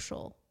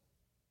social.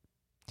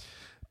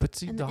 But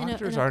see,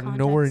 doctors are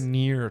nowhere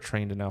near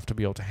trained enough to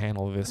be able to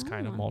handle this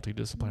kind of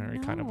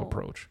multidisciplinary kind of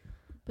approach.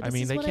 I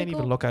mean, they can't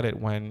even look at it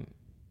when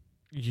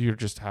you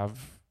just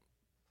have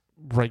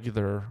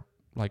regular,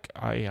 like,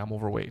 I'm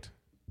overweight.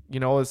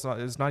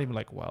 It's not even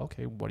like, well,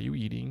 okay, what are you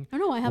eating? Oh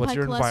no, I have What's high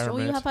your cholesterol.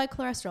 environment? You have high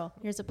cholesterol.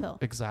 Here's a pill.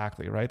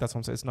 Exactly, right? That's what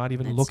I'm saying. It's not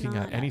even looking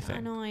at anything. I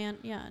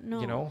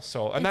know. No.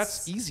 So, and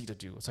that's easy to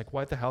do. It's like,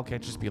 what the hell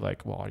can't you just be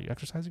like, well, are you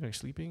exercising? Are you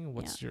sleeping?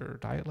 What's your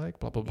diet like?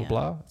 Blah, blah, blah,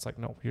 blah. It's like,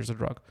 no, here's a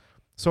drug.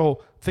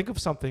 So think of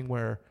something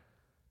where,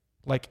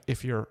 like,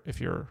 if you're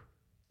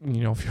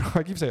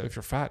like you say, if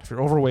you're fat, if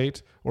you're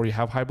overweight, or you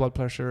have high blood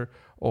pressure,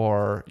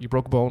 or you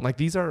broke a bone, like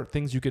these are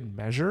things you can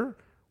measure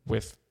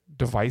with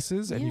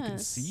devices and you can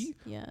see.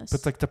 Yes.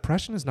 But like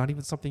depression is not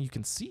even something you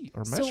can see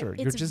or measure.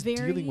 You're just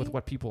dealing with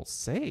what people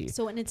say.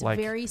 So, and it's like,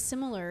 very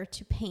similar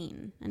to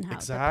pain and how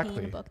the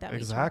pain book that we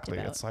talked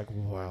about. It's like,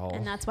 well.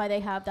 And that's why they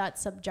have that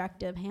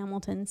subjective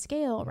Hamilton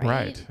scale,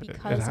 right?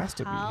 Because it has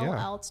to how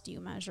else do you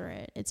measure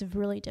it? It's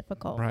really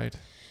difficult. Right.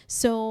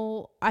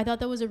 So I thought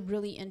that was a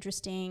really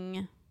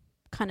interesting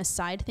kind of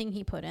side thing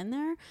he put in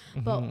there.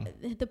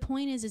 But the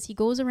point is he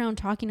goes around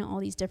talking to all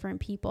these different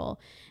people,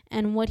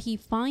 and what he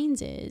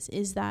finds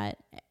is that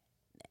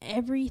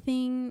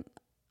everything,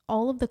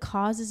 all of the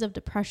causes of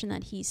depression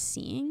that he's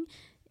seeing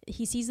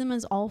he sees them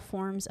as all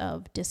forms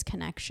of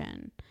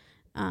disconnection.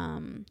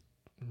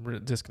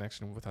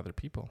 Disconnection with other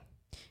people.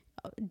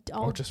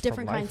 All just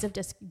different from kinds of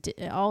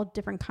all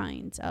different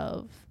kinds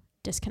of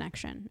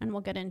disconnection, and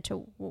we'll get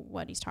into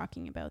what he's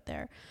talking about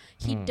there.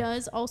 He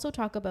does also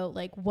talk about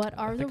like what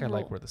are the I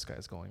like where this guy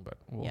is going, but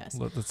yes.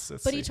 Let's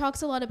but see. He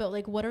talks a lot about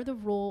like what is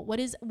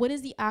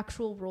the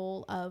actual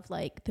role of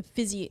like the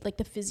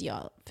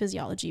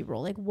physiology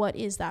role, like what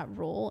is that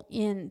role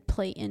in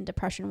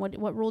depression,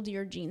 what role do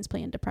your genes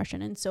play in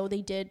depression. And so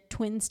they did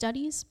twin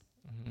studies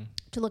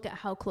to look at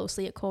how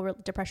closely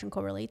depression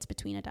correlates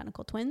between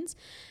identical twins.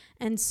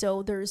 And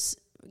so there's,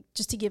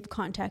 just to give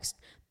context,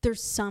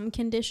 there's some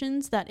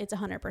conditions that it's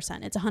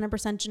 100%. It's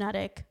 100%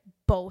 genetic.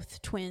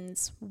 Both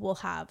twins will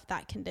have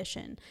that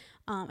condition.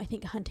 I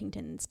think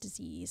Huntington's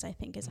disease,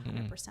 is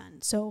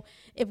 100%. So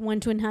if one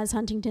twin has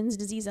Huntington's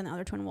disease, then the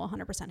other twin will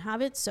 100%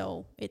 have it.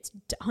 So it's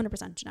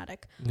 100%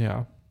 genetic.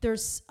 Yeah.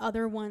 There's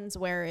other ones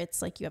where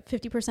it's like you have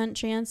 50%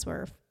 chance,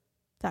 or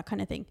that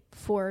kind of thing.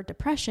 For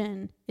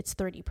depression, it's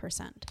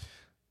 30%.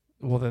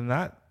 Well, then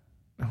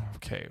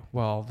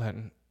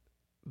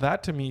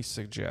that to me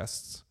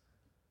suggests,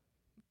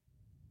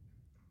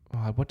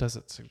 what does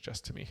it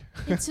suggest to me?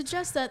 It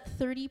suggests that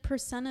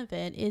 30% of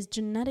it is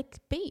genetic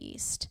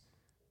based,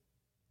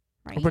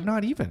 right? But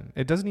not even.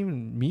 It doesn't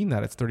even mean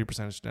that it's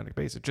 30% is genetic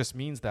based. It just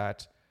means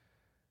that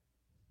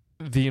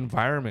the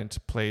environment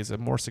plays a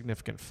more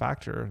significant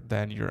factor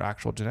than your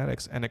actual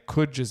genetics. And it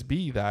could just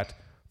be that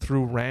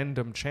through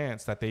random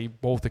chance that they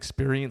both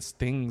experience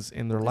things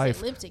in their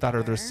life that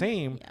are the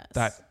same, yes,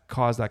 that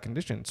cause that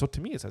condition. So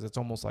to me, it says it's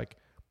almost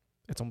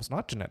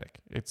not genetic.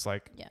 It's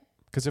like,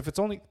 because it's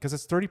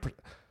 30%,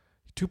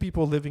 two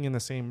people living in the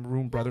same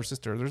room, brother,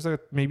 sister, there's a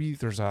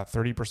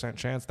 30%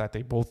 chance that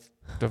they both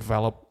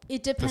develop.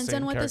 It depends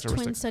on what the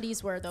twin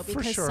studies were, though,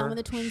 because some of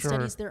the twin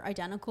studies, they're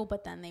identical,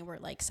 but then they were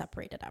like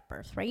separated at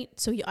birth, right?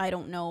 So I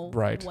don't know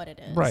what it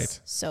is. Right.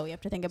 So you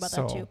have to think about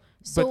that too.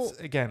 So, but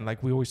again,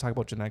 like we always talk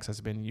about genetics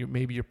has been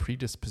maybe your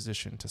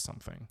predisposition to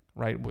something,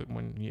 right?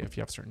 If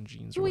you have certain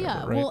genes or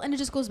whatever, right? Well, and it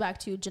just goes back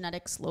to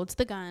genetics loads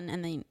the gun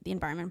and then the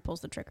environment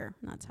pulls the trigger.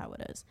 And that's how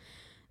it is.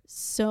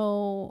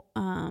 So,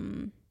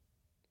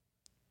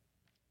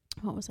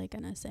 what was I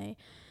going to say?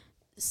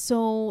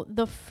 So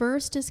the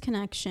first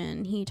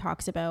disconnection he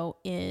talks about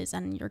is,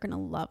 and you're going to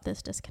love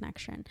this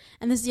disconnection.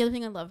 And this is the other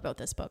thing I love about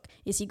this book,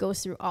 is he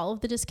goes through all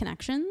of the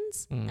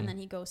disconnections and then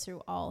he goes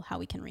through how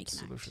we can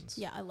reconnect. Solutions.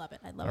 Yeah, I love it.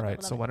 All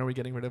right. So when are we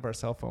getting rid of our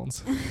cell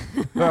phones?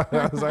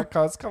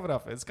 It's coming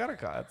up. It's going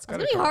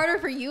to be harder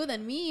for you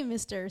than me,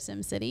 Mr.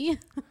 SimCity.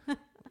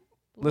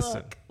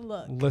 Listen.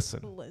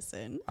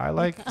 Listen. I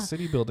like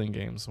city building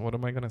games. What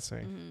am I going to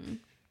say? Mm-hmm.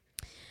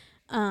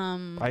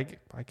 I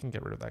can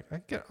get rid of that.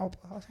 I'll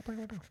play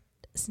right now.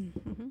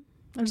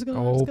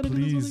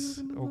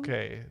 Please.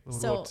 Okay.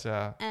 So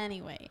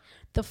anyway,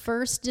 the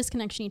first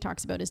disconnection he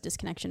talks about is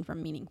disconnection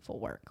from meaningful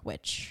work,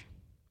 which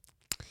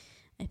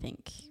I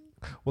think.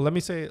 Well, let me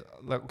say,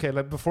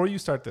 before you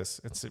start this,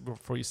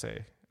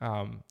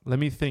 let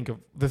me think of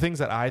the things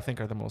that I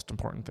think are the most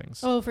important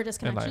things. Oh, for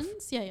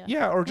disconnections?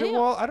 Yeah.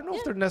 Well, I don't know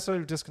if they're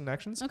necessarily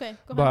disconnections. Okay,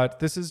 go ahead. But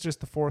this is just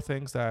the 4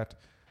 things that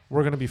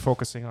we're going to be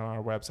focusing on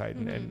our website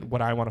and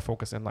what I want to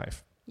focus in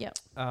life. Yeah.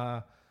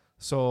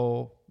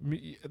 So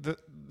the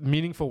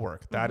meaningful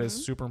work, that is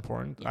super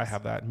important. Yes. I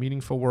have that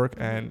meaningful work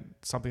and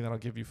something that'll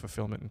give you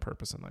fulfillment and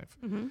purpose in life.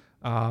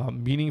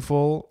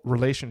 Meaningful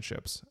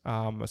relationships.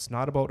 It's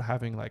not about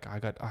having I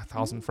got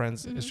 1,000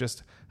 friends. It's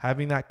just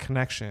having that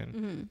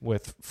connection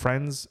with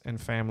friends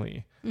and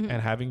family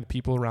and having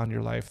people around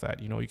your life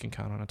that, you can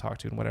count on and talk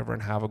to and whatever,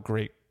 and have a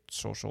great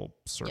social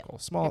circle.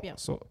 So,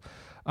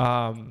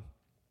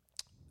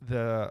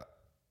 the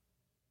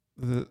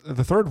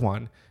third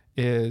one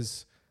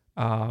is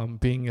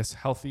being as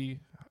healthy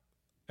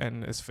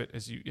and as fit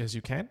as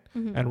you can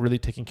and really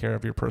taking care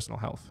of your personal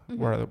health,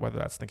 whether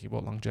that's thinking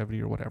about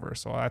longevity or whatever.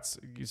 So that's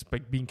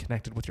like being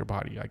connected with your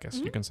body, I guess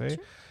you can say. Sure.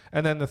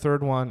 And then the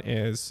third one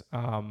is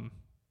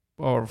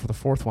or for the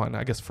fourth one,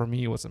 I guess for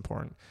me what's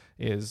important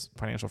is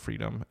financial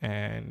freedom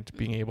and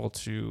being able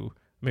to,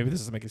 maybe this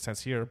doesn't make any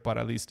sense here, but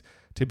at least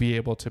to be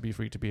able to be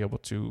free, to be able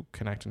to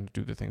connect and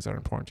do the things that are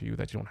important to you,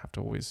 that you don't have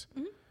to always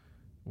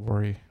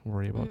worry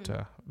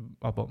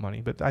about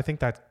money. But I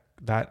think that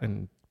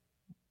and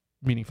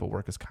meaningful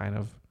work is kind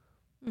of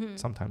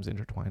sometimes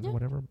intertwined or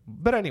whatever.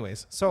 But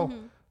anyways, so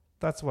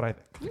that's what I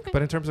think. Okay.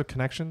 But in terms of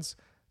connections,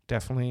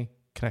 definitely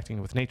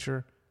connecting with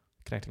nature,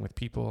 connecting with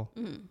people,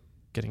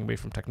 getting away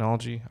from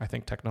technology. I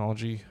think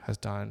technology has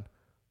done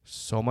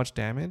so much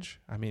damage.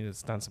 I mean,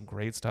 it's done some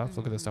great stuff.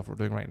 Look at the stuff we're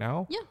doing right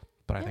now. Yeah.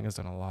 But I think it's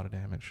done a lot of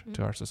damage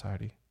to our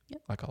society.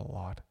 Like a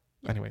lot.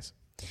 Anyways.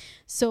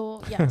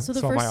 So, yeah. So the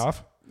so first... am I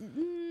off?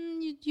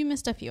 You you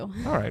missed a few.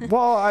 All right.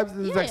 Well, I'm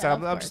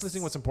of just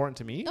listing what's important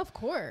to me. Of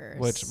course.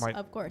 Which might,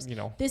 of course. you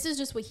know. This is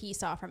just what he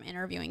saw from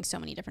interviewing so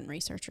many different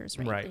researchers,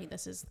 right? Right.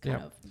 This is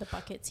kind of the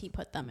buckets he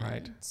put them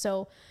Right. in.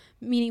 So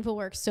meaningful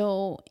work.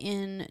 So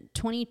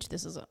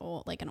this is an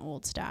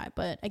old stat,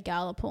 but a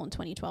Gallup poll in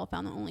 2012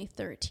 found that only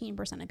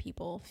 13% of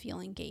people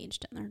feel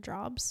engaged in their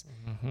jobs.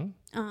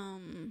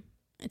 Mm-hmm.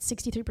 It's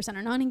 63%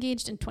 are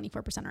non-engaged and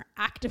 24% are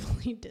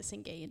actively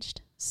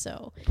disengaged.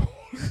 So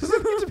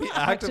to be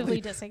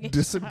actively disengaged.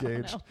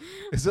 Disengaged.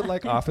 Is it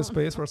like Office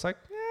Space where it's like,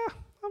 yeah,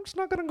 I'm just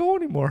not going to go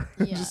anymore.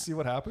 Yeah. Just see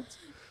what happens.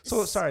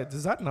 So sorry,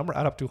 does that number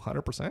add up to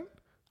 100%?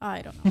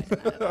 I don't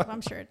know.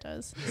 I'm sure it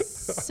does.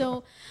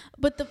 So,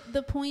 but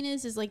the point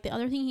is like the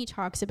other thing he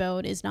talks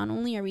about is not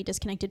only are we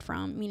disconnected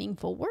from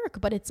meaningful work,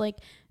 but it's like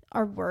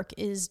our work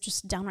is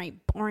just downright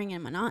boring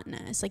and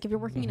monotonous. Like if you're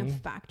working in a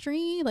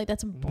factory, like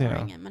that's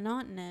boring and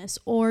monotonous.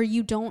 Or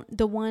he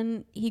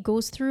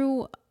goes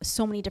through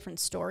so many different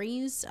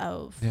stories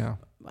of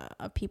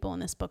people in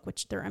this book,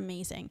 which they're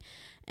amazing.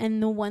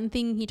 And the one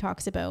thing he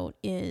talks about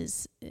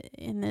is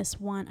in this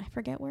one, I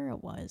forget where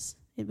it was.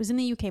 It was in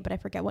the UK, but I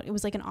forget what. It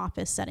was like an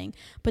office setting.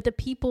 But the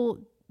people,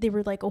 they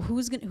were like, oh,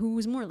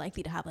 who's more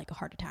likely to have like a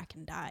heart attack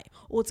and die?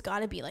 Oh, it's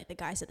got to be like the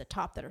guys at the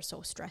top that are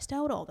so stressed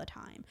out all the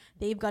time.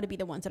 They've got to be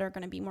the ones that are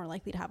going to be more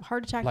likely to have a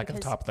heart attack. Like at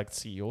the top, like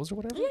CEOs or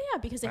whatever? Yeah,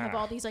 because they have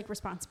all these like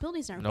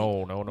responsibilities and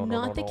everything. No.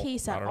 Not the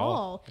case at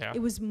all. Yeah.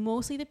 It was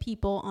mostly the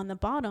people on the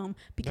bottom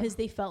because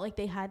they felt like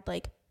they had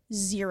like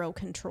zero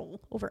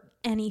control over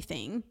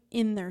anything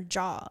in their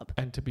job.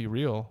 And to be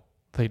real,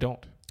 they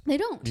don't. They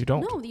don't. You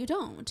don't. No, you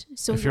don't.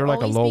 So if you're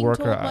like a low being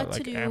worker told at what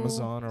like to do.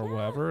 Amazon or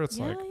whatever, it's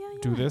like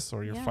do this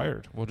or you're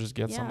fired. We'll just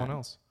get Yeah. someone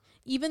else.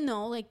 Even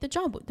though like their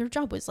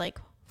job was like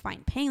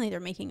fine paying, like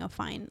they're making a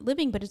fine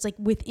living, but it's like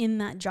within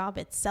that job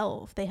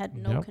itself, they had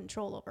no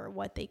control over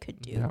what they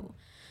could do. Yep.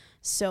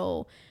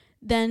 So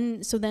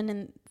then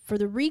for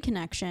the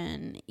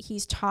reconnection,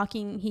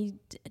 he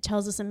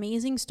tells this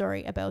amazing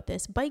story about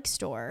this bike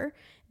store.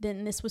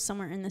 Then this was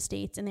somewhere in the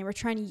States and they were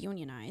trying to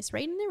unionize,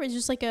 right? And there was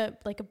just like a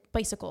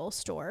bicycle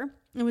store.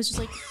 It was just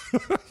like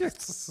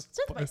it's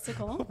a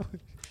bicycle,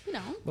 you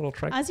know, little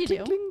track as you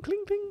clink, do. Cling,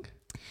 cling, cling.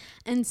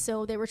 And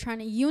so they were trying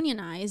to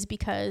unionize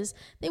because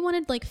they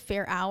wanted like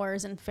fair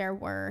hours and fair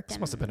work. This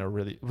and must have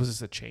been was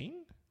this a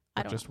chain?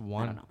 I don't just know.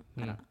 one? I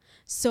don't know.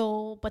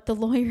 So, but the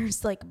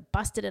lawyers like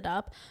busted it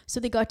up.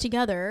 So they got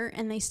together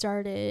and they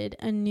started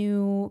a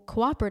new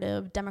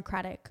cooperative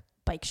democratic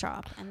bike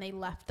shop, and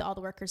all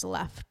the workers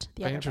left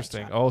the other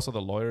Interesting. bike shop. Oh, so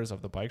the lawyers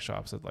of the bike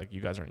shop said like, you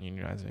guys aren't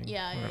unionizing.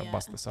 Yeah, We're gonna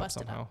bust this up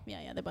somehow.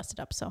 Yeah, they busted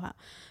up somehow.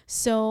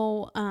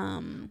 So,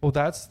 well,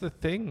 that's the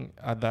thing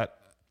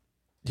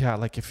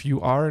like if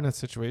you are in a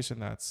situation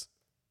that's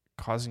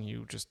causing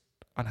you just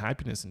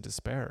unhappiness and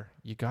despair,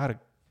 you got to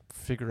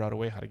figure out a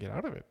way how to get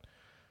out of it.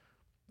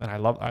 And I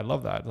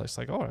love that. It's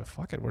like, oh,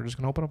 fuck it. We're just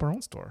going to open up our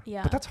own store.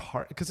 Yeah. But that's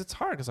hard because it's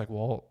hard. It's like,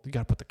 well, you got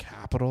to put the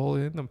capital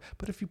in them.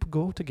 But if you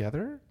go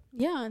together.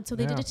 Yeah. And so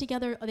they did it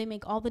together. They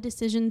make all the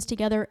decisions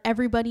together.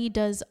 Everybody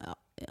does,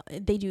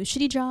 they do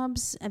shitty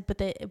jobs, but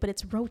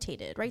it's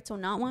rotated, right? So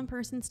not one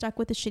person stuck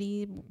with the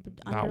shitty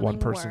Not one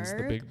person's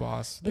the big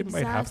boss.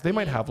 They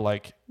might have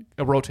like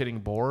a rotating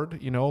board,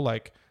 you know,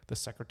 like the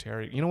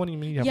secretary. You know what I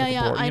mean? You have like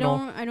a board,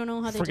 I don't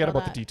know how they forget do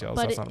about that. the details.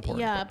 But that's not important.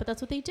 Yeah, but that's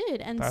what they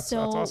did. And that's so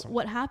awesome.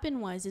 what happened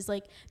was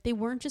like they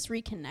weren't just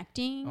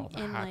reconnecting. Oh,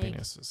 the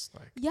happiness is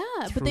like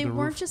but they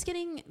weren't just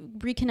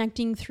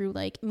reconnecting through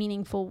like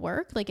meaningful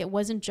work. Like it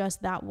wasn't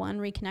just that one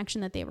reconnection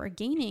that they were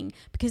gaining,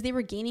 because they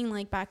were gaining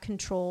like back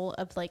control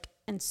of like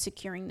and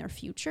securing their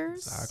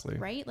futures. Exactly.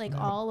 Right? Like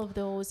all of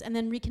those, and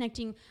then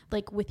reconnecting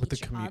like with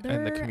each other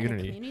and the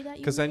community.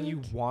 Because then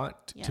you want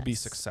to be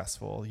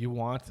successful. You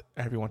want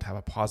everyone to have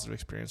a positive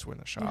experience when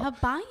the shop. You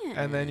have buy-in.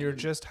 And then you're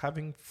just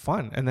having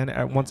fun. And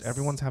then once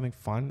everyone's having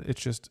fun, it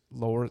just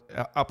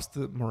ups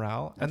the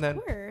morale. And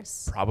then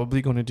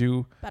probably going to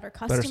do better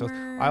customers.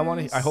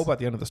 Sales. I hope at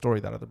the end of the story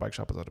that other bike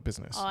shop is out of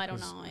business. Oh, I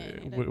don't know.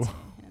 It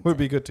would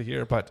be good to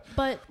hear. But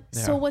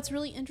so what's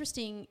really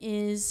interesting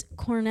is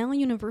Cornell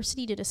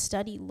University did a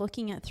study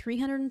looking at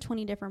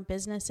 320 different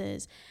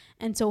businesses.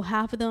 And so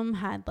half of them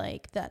had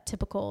like that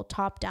typical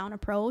top-down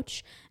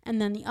approach. And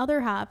then the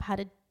other half had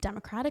a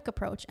democratic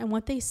approach. And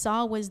what they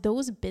saw was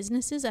those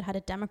businesses that had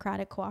a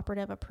democratic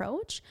cooperative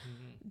approach,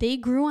 they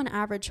grew on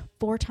average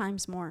 4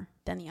 times more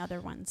than the other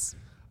ones.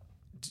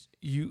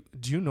 Do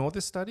you know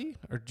this study,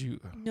 or do you?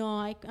 No,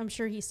 I'm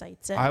sure he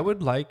cites it. I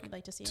would like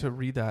to see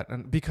read that,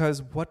 and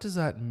because what does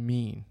that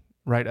mean,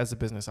 right? As a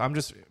business, I'm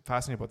just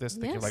fascinated about this.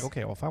 Thinking like,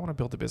 okay, well, if I want to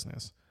build a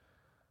business,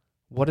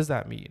 what does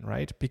that mean,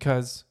 right?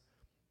 Because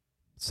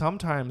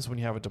sometimes when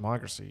you have a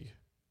democracy,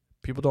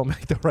 people don't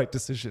make the right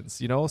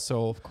decisions, you know?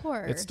 So of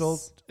course.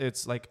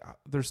 It's like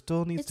there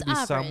still needs to be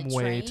some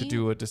way to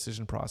do a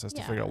decision process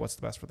to figure out what's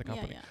the best for the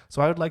company.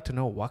 So I would like to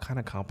know what kind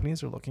of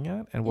companies they're looking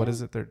at and what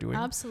is it they're doing.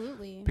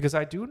 Absolutely. Because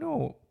I do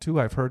know too,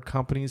 I've heard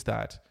companies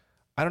that,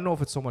 I don't know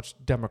if it's so much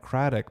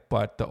democratic,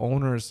 but the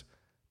owners,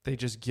 they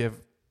just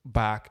give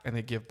back, and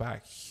they give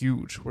back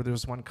huge. Where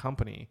there's one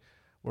company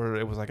where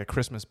it was like a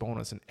Christmas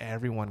bonus and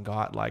everyone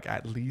got like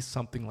at least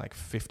something like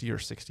 $50,000 or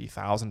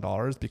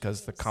 $60,000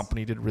 because the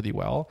company did really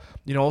well.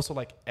 So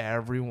like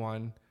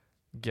everyone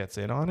gets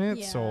in on it.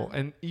 Yeah. So,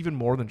 and even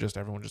more than just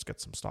everyone just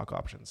gets some stock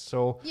options.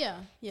 So yeah.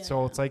 it's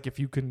like if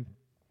you can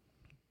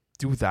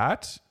do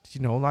that,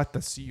 not the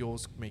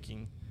CEO's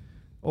making,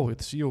 the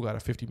CEO got a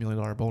 $50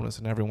 million bonus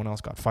and everyone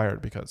else got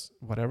fired because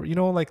whatever,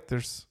 like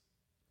there's.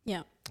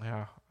 Yeah.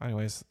 Yeah.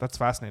 Anyways, that's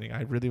fascinating.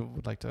 I really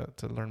would like to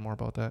learn more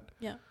about that.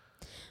 Yeah.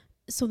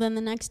 So then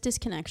the next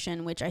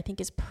disconnection, which I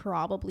think is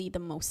probably the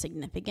most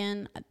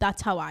significant,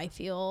 that's how I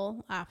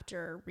feel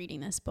after reading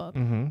this book.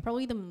 Mm-hmm.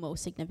 Probably the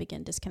most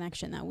significant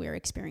disconnection that we're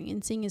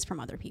experiencing is from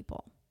other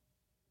people.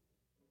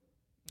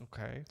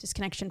 Okay.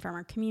 Disconnection from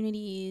our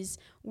communities.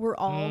 We're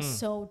all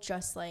so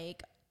just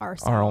like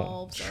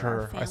ourselves,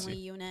 or our family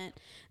unit.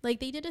 Like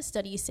they did a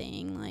study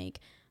saying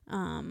like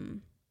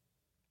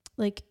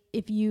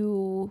if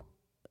you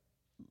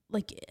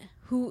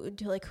who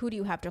do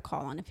you have to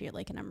call on if you're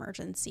like an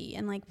emergency,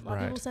 and like a lot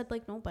of people said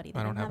like nobody.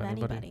 They don't have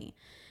anybody.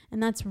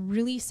 And that's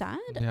really sad.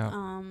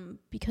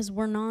 Because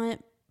we're not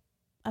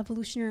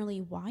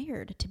evolutionarily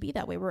wired to be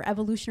that way. We're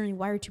evolutionarily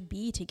wired to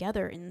be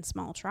together in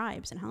small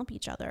tribes and help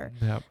each other.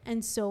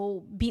 And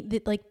so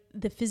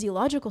the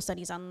physiological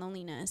studies on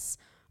loneliness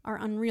are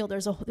unreal.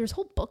 There's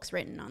whole books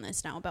written on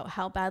this now about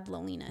how bad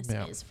loneliness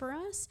is for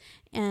us,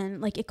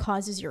 and like it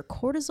causes your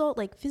cortisol,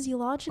 like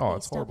physiologically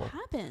stuff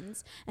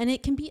happens, and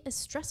it can be as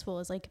stressful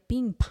as like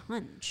being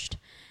punched,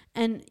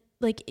 and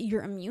like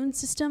your immune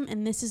system.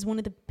 And this is one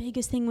of the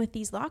biggest thing with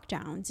these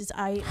lockdowns is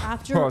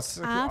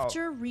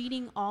after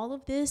reading all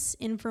of this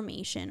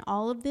information,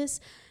 all of this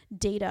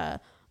data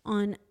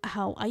on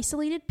how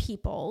isolated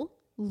people,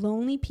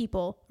 lonely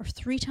people are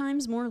 3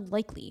 times more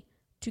likely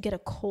to get a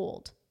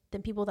cold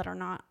than people that are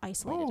not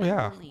isolated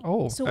and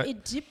lonely. So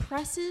it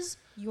depresses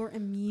your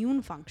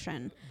immune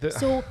function.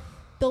 So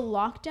the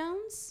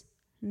lockdowns,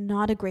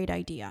 not a great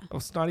idea.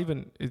 It's not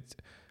even,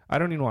 I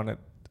don't even want to,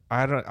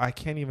 I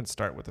can't even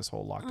start with this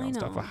whole lockdown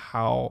stuff of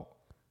how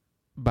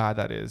bad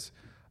that is,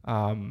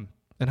 and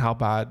how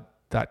bad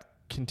that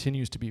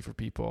continues to be for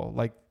people.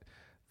 Like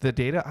the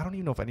data, I don't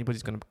even know if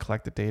anybody's going to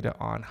collect the data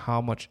on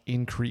how much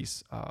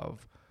increase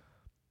of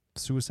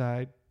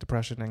suicide,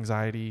 depression,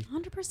 anxiety,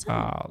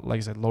 100%. like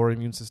I said, lower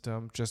immune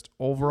system, just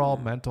overall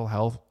mental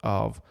health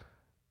of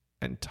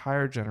an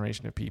entire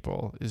generation of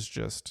people is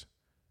just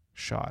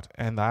shot.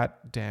 And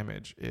that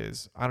damage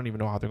is, I don't even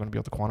know how they're going to be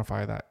able to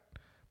quantify that,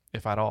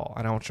 if at all.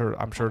 And I'm sure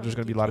there's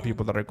going to be a lot of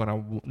people that are going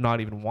to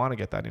not even want to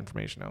get that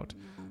information out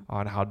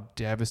on how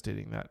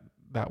devastating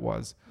that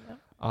was.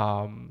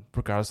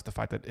 Regardless of the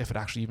fact that if it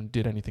actually even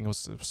did anything it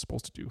was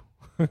supposed to do.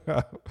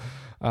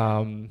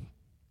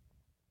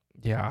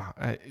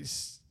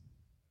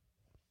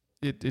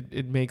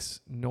 It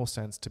makes no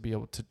sense to be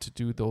able to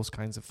do those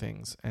kinds of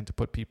things and to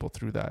put people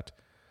through that,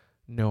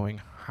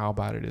 knowing how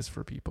bad it is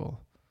for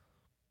people.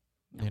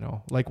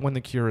 Like when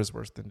the cure is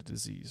worse than the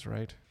disease,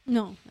 right?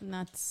 No, and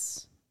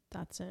that's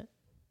it.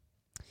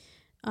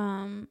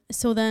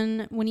 So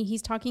then when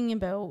he's talking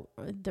about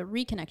the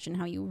reconnection,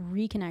 how you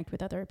reconnect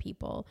with other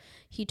people,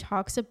 he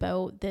talks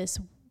about this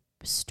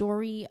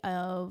story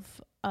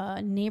of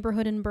a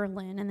neighborhood in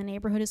Berlin, and the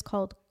neighborhood is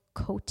called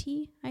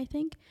Koti, I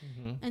think.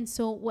 And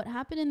so what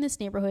happened in this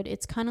neighborhood,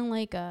 it's kind of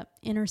like a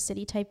inner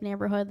city type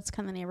neighborhood. It's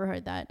kind of the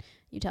neighborhood that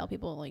you tell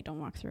people like don't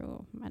walk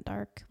through at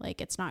dark.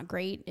 Like it's not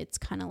great. It's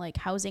kind of like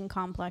housing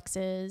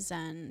complexes,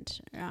 and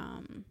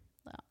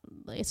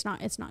it's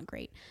not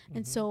great.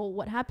 And so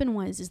what happened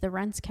is the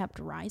rents kept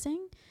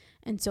rising,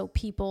 and so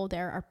people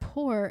there are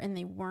poor and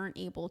they weren't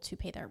able to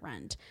pay their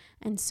rent.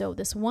 And so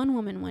this one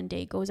woman one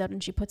day goes out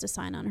and she puts a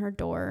sign on her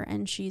door,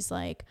 and she's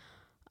like,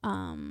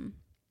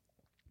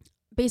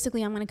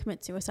 basically, I'm going to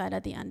commit suicide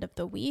at the end of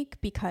the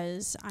week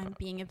because I'm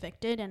being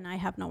evicted and I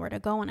have nowhere to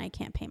go and I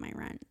can't pay my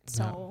rent.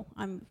 So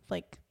I'm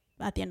like,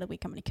 at the end of the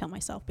week, I'm going to kill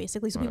myself,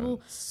 basically.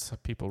 So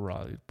people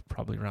rallied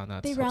probably around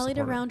that. They rallied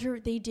around her.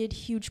 They did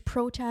huge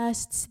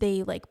protests.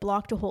 They like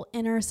blocked a whole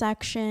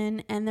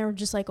intersection, and they were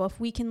just like, oh, if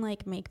we can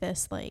like make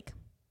this like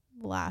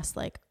last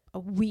like a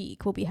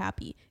week, we'll be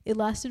happy. It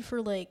lasted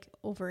for like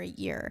over a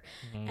year,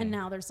 and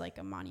now there's like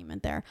a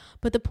monument there.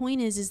 But the point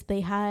is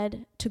they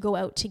had to go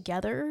out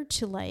together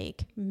to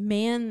like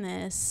man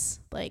this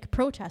like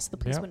protest. The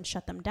police wouldn't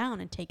shut them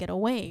down and take it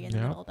away in the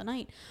middle of the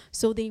night.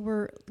 So they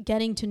were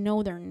getting to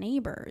know their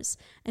neighbors,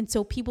 and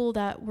so people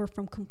that were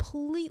from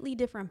completely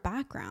different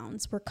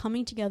backgrounds were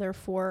coming together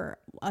for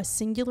a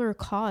singular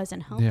cause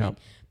and helping.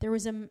 There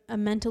was a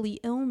mentally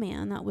ill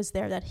man that was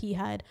there that he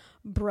had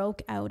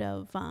broke out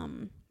of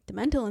the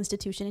mental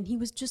institution, and he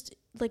was just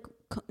like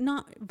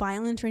not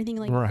violent or anything,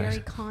 like very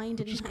kind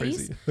and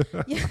nice.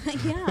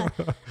 yeah.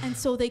 And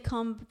so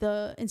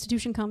the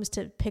institution comes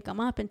to pick him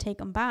up and take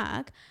him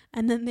back,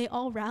 and then they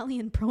all rally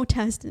and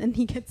protest, and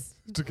he gets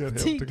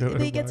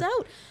gets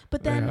out.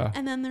 But then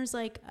and then there's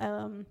like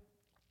a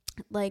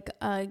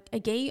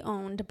gay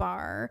owned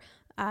bar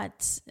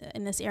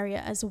in this area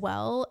as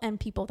well, and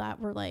people that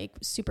were like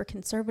super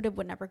conservative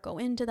would never go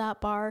into that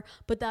bar,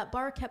 but that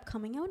bar kept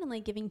coming out and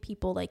like giving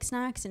people like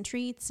snacks and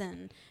treats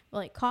and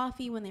like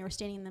coffee when they were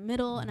standing in the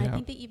middle, and I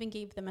think they even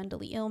gave the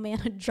mentally ill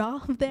man a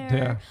job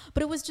there.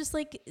 But it was just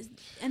like,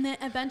 and then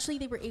eventually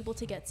they were able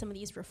to get some of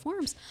these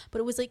reforms, but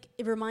it was like,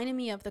 it reminded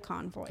me of the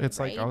convoy. It's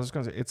right? Like, I was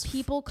gonna say, it's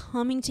people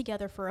coming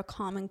together for a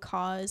common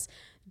cause.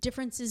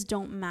 Differences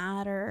don't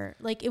matter.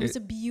 Like, it was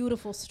a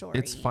beautiful story.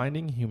 It's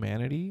finding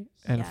humanity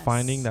and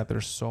finding that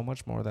there's so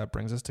much more that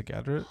brings us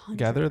together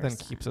than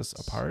keeps us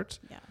apart.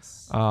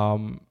 Yes.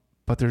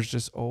 But there's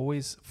just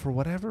always, for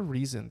whatever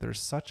reason, there's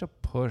such a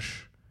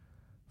push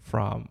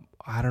from,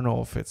 I don't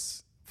know if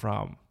it's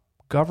from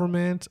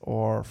government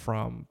or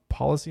from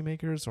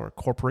policymakers or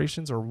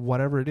corporations or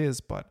whatever it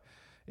is, but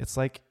it's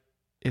like,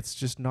 it's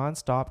just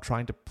nonstop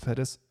trying to put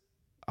us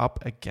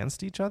up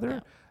against each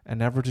other and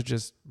never to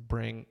just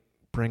bring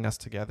us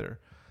together.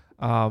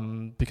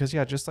 Because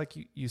just like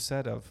you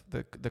said of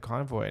the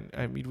convoy,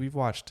 I mean, we've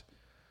watched,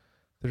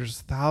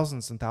 there's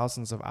thousands and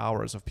thousands of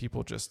hours of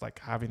people just like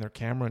having their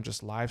camera and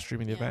just live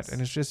streaming the event, and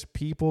it's just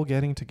people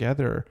getting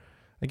together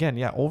again,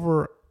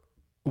 over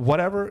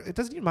whatever, it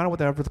doesn't even matter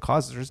whatever the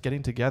cause is, they're just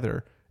getting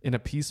together in a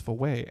peaceful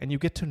way, and you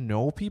get to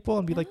know people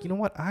and be like, you know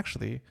what,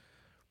 actually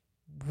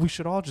we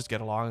should all just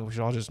get along and we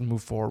should all just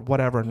move forward,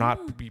 whatever,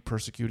 not be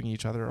persecuting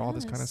each other, all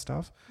this kind of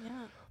stuff.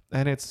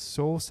 And it's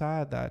so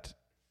sad that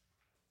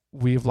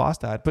we've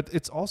lost that, but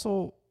it's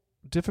also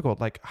difficult.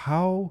 Like,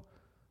 how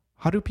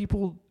do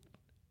people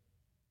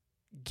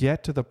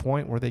get to the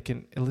point where they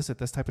can elicit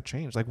this type of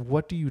change? Like,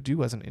 what do you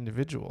do as an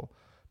individual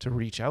to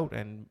reach out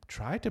and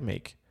try to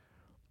make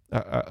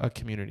a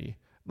community?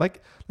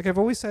 Like I've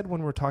always said,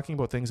 when we're talking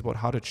about things about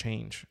how to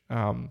change,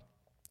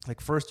 like,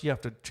 first you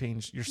have to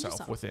change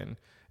yourself within,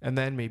 and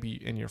then maybe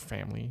in your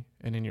family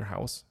and in your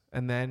house,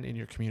 and then in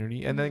your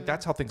community, and then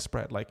that's how things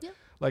spread.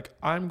 Like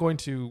I'm going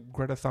to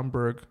Greta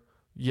Thunberg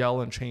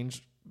yell and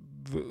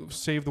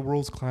save the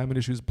world's climate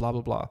issues, blah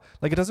blah blah.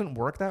 Like, it doesn't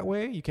work that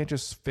way. You can't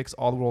just fix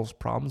all the world's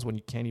problems when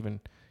you can't even,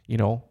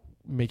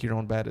 make your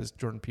own bed, as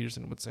Jordan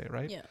Peterson would say,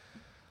 right? Yeah.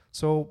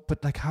 So,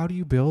 but like, how do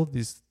you build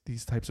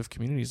these types of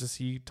communities? Does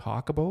he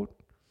talk about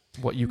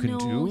what you can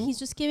do? No, he's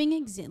just giving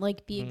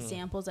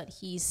examples that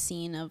he's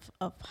seen of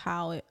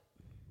how it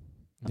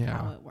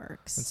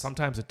works. And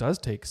sometimes it does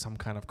take some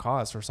kind of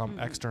cause or some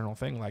external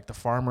thing, like the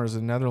farmers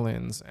in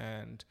Netherlands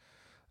and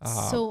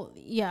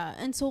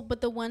but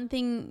the one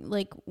thing,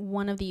 like,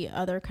 one of the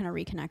other kind of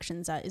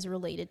reconnections that is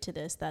related to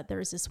this, that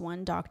there's this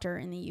one doctor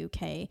in the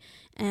UK,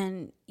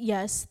 and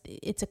yes,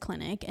 it's a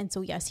clinic, and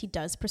so yes, he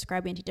does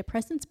prescribe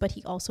antidepressants, but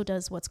he also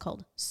does what's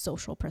called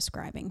social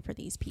prescribing for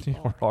these people.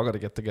 We're all got to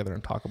get together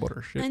and talk about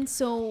our shit. And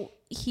so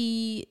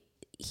he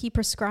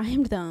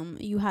prescribed them.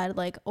 You had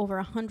like over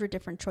 100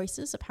 different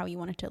choices of how you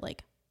wanted to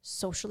like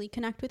socially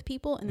connect with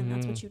people, and then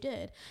that's what you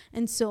did.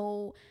 And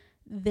so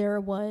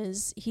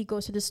he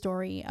goes through the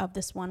story of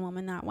this one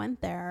woman that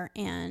went there,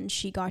 and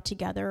she got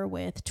together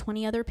with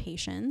 20 other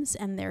patients,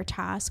 and their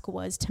task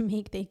was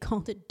to they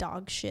called it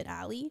dog shit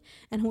alley,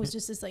 and it was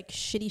just this like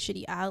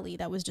shitty alley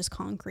that was just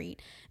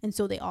concrete. And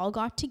so they all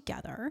got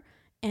together,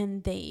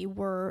 and they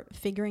were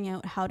figuring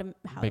out how to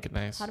make it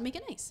nice,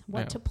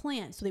 what to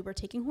plant. So they were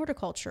taking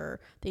horticulture.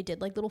 They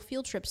did like little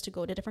field trips to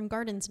go to different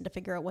gardens and to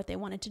figure out what they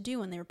wanted to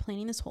do. And they were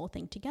planning this whole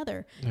thing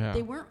together. Yeah.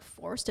 They weren't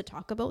forced to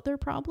talk about their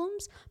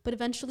problems, but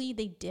eventually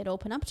they did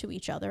open up to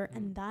each other,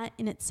 and that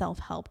in itself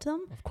helped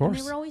them. Of course. And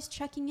they were always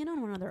checking in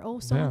on one another. Oh,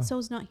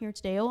 so-and-so's not here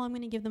today. Oh, I'm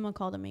going to give them a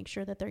call to make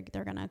sure that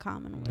they're going to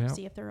come and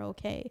see if they're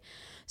okay.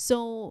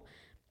 So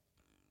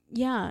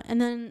yeah, and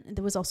then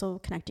there was also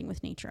connecting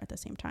with nature at the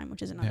same time,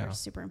 which is another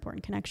super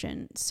important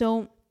connection.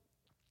 So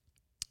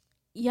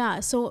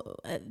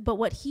but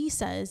what he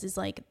says is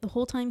like the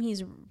whole time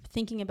he's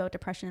thinking about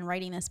depression and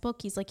writing this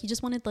book, he's like, he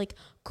just wanted like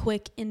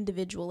quick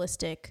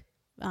individualistic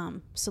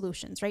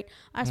solutions, right?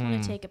 I just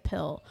want to take a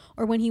pill.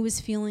 Or when he was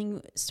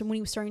starting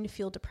to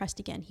feel depressed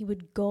again, he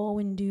would go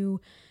and do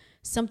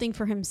something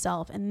for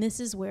himself. And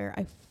this is where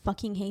I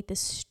fucking hate this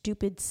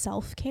stupid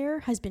self-care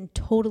has been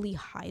totally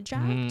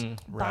hijacked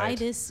by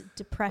this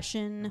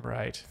depression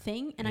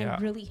thing. And I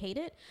really hate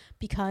it,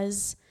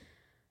 because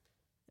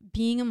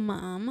being a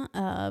mom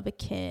of a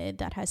kid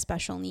that has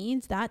special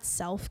needs, that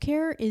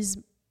self-care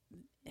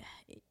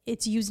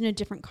it's used in a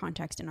different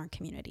context in our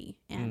community.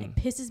 And it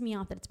pisses me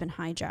off that it's been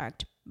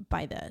hijacked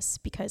by this,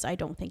 because I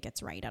don't think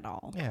it's right at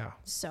all. Yeah.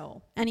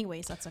 So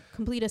anyways, that's a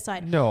complete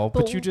aside. No,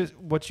 but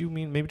what you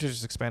mean, maybe to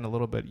just expand a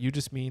little bit, you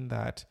just mean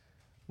that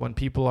when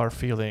people are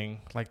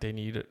feeling like they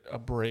need a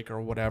break or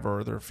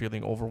whatever, they're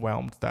feeling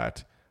overwhelmed,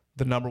 that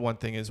the number one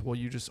thing is, well,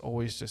 you just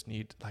always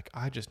need, like,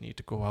 I just need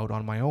to go out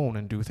on my own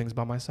and do things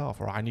by myself,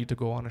 or I need to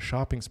go on a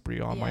shopping spree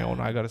on my own.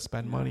 I got to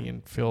spend money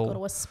and go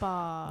to a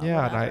spa.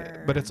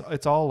 Yeah. But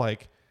it's all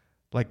like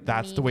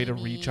that's the way to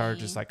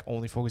recharge, is like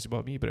only focus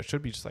about me. But it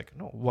should be just like,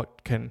 no,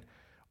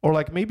 or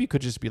like maybe it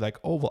could just be like,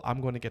 oh, well,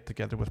 I'm going to get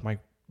together with my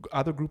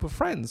other group of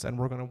friends and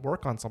we're going to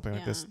work on something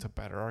like this to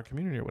better our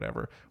community or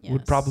whatever.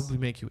 Would probably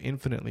make you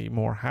infinitely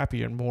more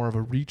happy and more of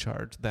a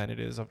recharge than it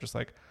is of just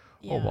like,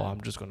 oh, well,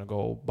 I'm just going to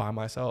go by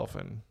myself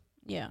and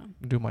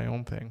do my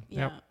own thing.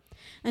 Yeah.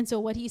 And so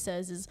what he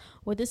says is,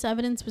 what this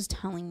evidence was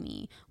telling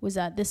me was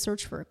that the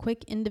search for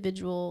quick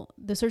individual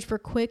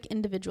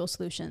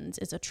solutions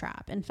is a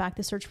trap. In fact,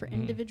 the search for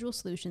individual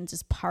solutions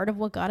is part of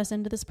what got us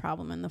into this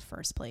problem in the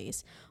first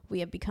place.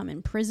 We have become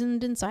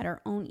imprisoned inside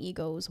our own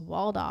egos,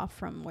 walled off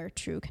from where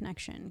true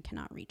connection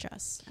cannot reach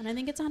us. And I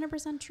think it's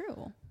 100%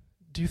 true.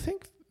 Do you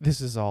think this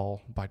is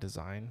all by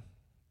design?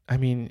 I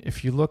mean,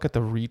 if you look at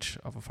the reach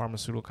of a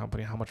pharmaceutical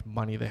company, how much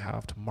money they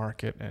have to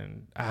market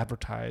and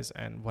advertise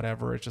and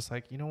whatever, it's just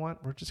like, you know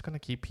what? We're just going to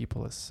keep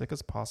people as sick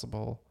as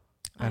possible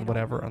and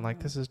whatever. And like,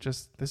 this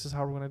is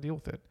how we're going to deal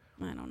with it.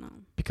 I don't know.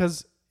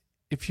 Because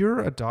if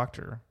you're a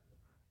doctor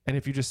and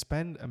if you just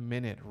spend a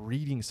minute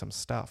reading some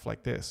stuff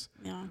like this,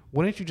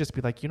 wouldn't you just be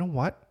like, you know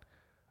what?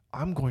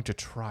 I'm going to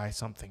try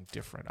something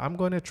different. I'm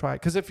going to try,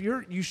 because if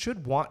you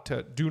should want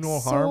to do no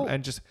harm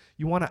and just,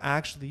 you want to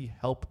actually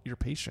help your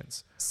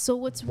patients. So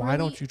why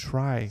don't you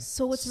try?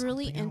 So what's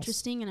really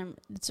interesting, and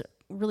this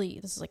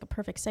is like a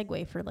perfect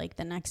segue for like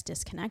the next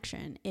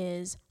disconnection,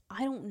 is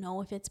I don't know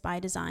if it's by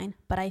design,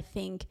 but I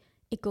think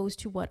it goes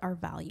to what our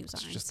values are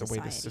in society. It's just the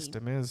way the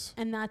system is.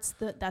 And that's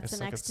the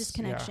next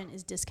disconnection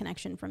is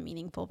disconnection from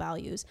meaningful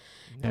values.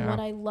 And what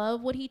I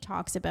love what he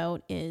talks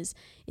about is,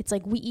 it's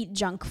like we eat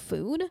junk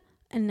food,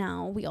 and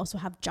now we also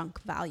have junk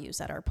values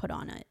that are put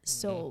on it.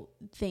 So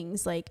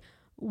things like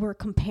we're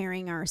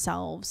comparing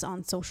ourselves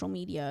on social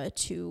media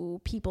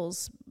to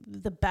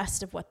the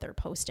best of what they're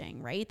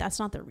posting, right? That's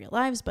not their real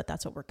lives, but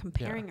that's what we're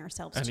comparing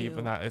ourselves to. And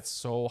even that, it's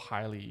so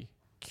highly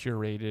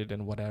curated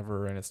and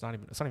whatever, and it's not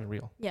even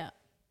real. Yeah.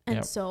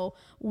 And so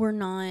we're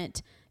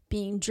not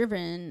being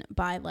driven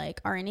by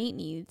like our innate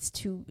needs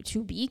to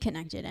be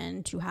connected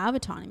and to have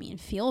autonomy and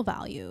feel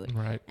valued.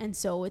 Right. And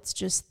so it's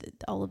just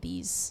all of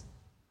these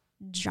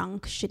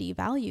junk shitty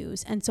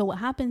values. And so what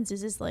happens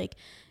is like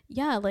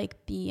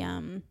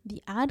the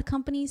ad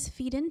companies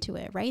feed into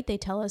it, right? They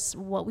tell us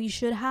what we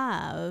should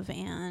have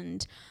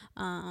and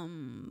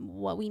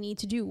what we need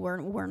to do.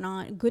 We're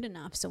not good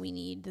enough, so we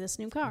need this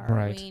new car,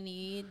 right? We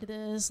need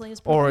this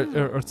latest or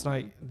it's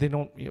like they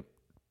don't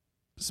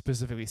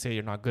specifically say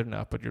you're not good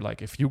enough, but you're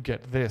like, if you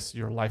get this,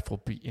 your life will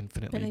be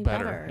infinitely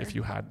better if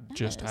you had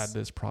just had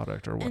this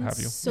product or what have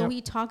you. So he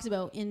talks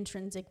about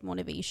intrinsic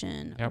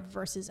motivation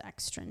versus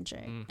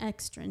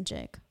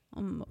extrinsic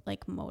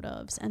like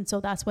motives. And so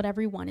that's what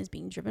everyone is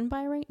being driven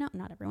by right now.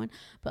 Not everyone,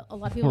 but a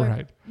lot of people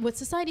what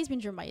society's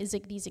being driven by is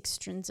like these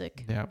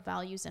extrinsic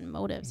values and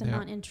motives, and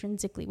not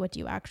intrinsically what do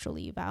you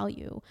actually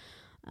value.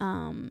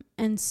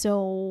 And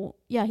so,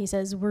 he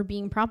says we're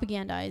being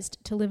propagandized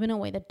to live in a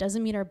way that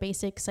doesn't meet our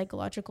basic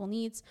psychological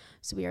needs.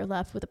 So we are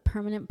left with a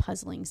permanent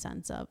puzzling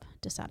sense of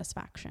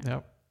dissatisfaction.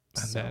 Yep.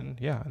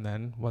 And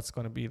then what's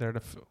going to be there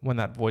when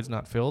that void's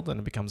not filled and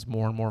it becomes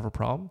more and more of a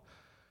problem?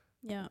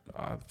 Yeah.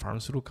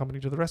 Pharmaceutical company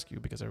to the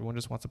rescue, because everyone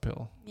just wants a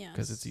pill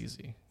because it's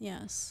easy.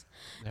 Yes.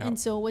 Yep. And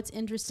so what's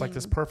interesting, it's like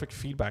this perfect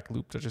feedback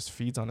loop that just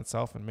feeds on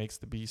itself and makes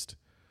the beast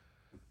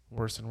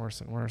worse and worse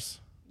and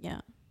worse.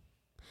 Yeah.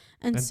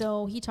 And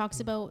so he talks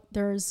about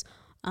there's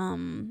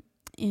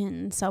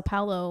in Sao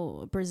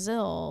Paulo,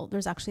 Brazil,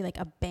 there's actually like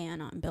a ban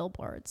on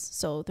billboards.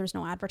 So there's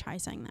no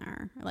advertising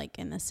there, like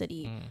in the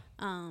city.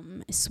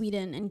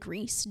 Sweden and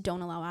Greece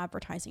don't allow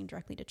advertising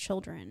directly to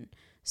children.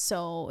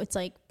 So it's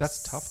like...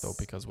 That's tough though,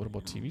 because what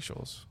about TV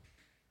shows?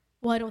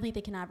 Well, I don't think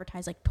they can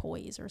advertise like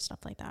toys or stuff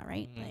like that,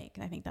 right? Like,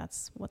 I think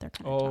that's what they're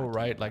kind of talking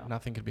right. about. Like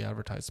nothing could be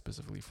advertised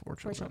specifically for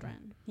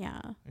children.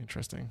 Yeah.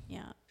 Interesting.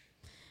 Yeah.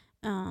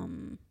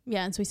 And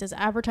so he says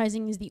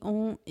advertising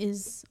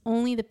is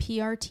only the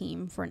PR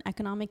team for an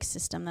economic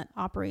system that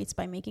operates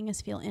by making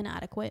us feel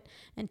inadequate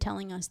and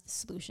telling us the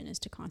solution is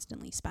to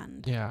constantly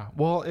spend. Yeah.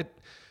 Well,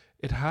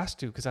 it has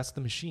to, because that's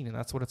the machine and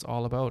that's what it's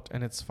all about.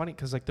 And it's funny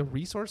because like the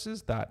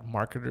resources that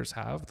marketers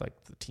have,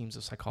 like the teams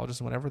of psychologists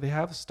and whatever, they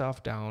have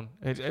stuff down.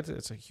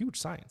 It's a huge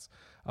science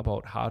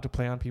about how to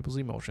play on people's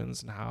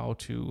emotions and how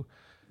to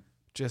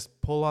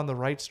just pull on the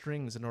right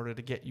strings in order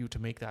to get you to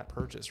make that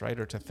purchase, right?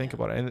 Or to think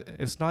about it. And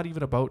it's not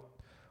even about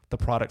the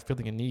product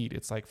filling a need.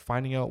 It's like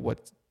finding out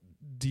what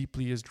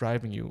deeply is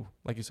driving you.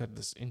 Like you said,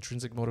 this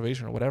intrinsic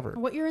motivation or whatever.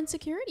 What your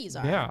insecurities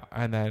are. Yeah.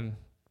 And then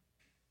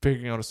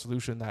figuring out a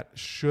solution that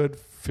should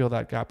fill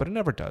that gap, but it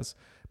never does.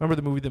 Remember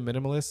the movie The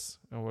Minimalists?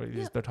 And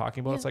what they're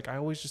talking about? It's like, I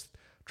always just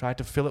try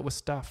to fill it with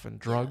stuff and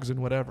drugs and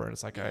whatever. And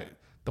it's like,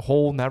 the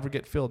hole never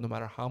get filled no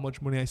matter how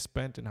much money I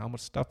spent and how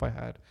much stuff I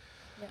had.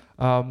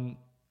 Yeah.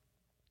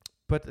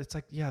 But it's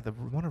like, the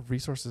amount of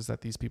resources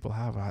that these people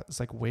have, it's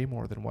like way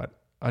more than what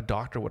a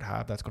doctor would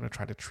have that's going to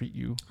try to treat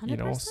you, 100%. you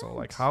know? So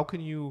like, how can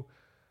you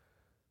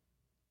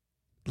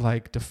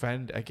like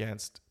defend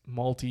against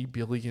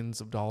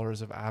multi-billions of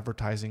dollars of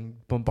advertising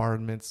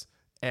bombardments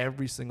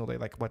every single day?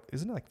 Like what,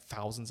 isn't it like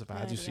thousands of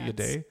ads you see a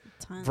day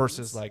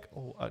versus like,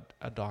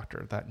 a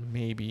doctor that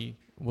maybe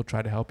will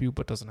try to help you,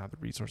 but doesn't have the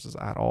resources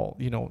at all,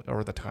 you know,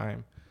 or the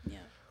time. Yeah.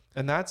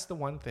 And that's the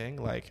one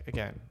thing, like,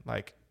 again,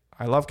 like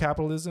I love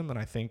capitalism. And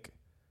I think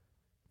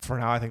for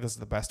now, I think this is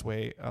the best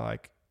way,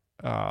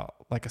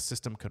 like a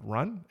system could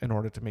run in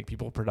order to make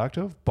people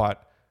productive.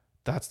 But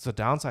that's the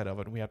downside of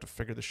it. And we have to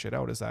figure this shit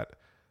out, is that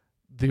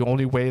the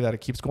only way that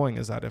it keeps going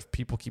is that if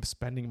people keep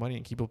spending money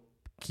and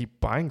keep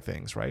buying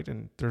things, right?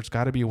 And there's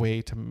got to be a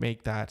way to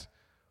make that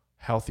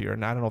healthier.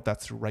 And I don't know if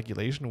that's through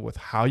regulation with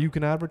how you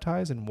can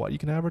advertise and what you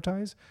can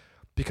advertise,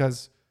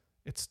 because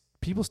it's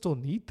people still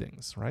need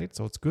things, right?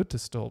 So it's good to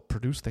still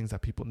produce things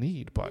that people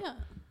need, but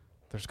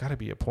there's got to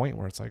be a point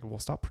where it's like, well,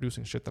 stop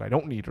producing shit that I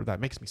don't need or that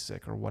makes me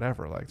sick or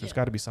whatever. Like there's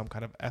got to be some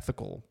kind of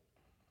ethical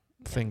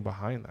thing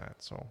behind that.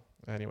 So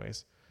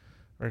anyways,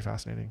 very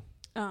fascinating.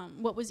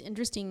 What was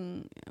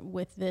interesting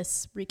with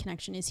this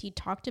reconnection is he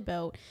talked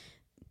about,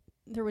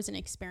 there was an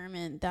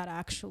experiment that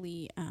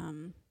actually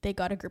they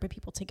got a group of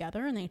people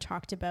together and they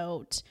talked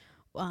about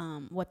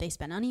what they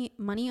spent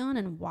money on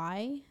and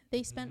why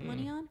they spent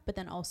money on, but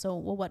then also,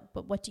 well,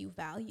 what do you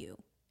value?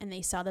 And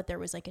they saw that there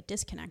was like a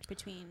disconnect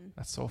between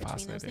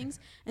those things.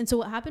 And so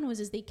what happened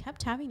was they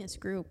kept having this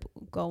group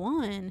go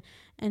on,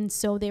 and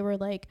so they were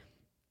like,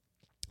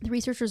 the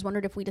researchers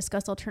wondered, if we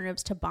discuss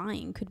alternatives to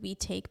buying, could we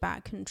take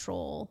back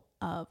control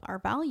of our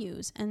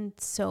values? And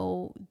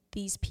so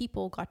these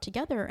people got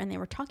together and they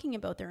were talking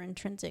about their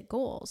intrinsic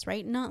goals,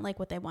 right? Not like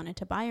what they wanted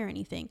to buy or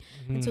anything.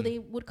 And so they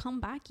would come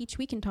back each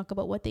week and talk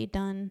about what they'd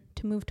done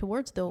to move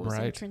towards those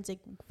intrinsic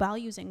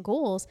values and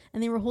goals.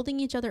 And they were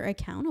holding each other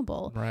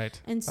accountable. Right.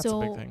 And that's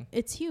so a big thing.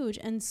 It's huge.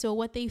 And so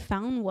what they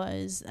found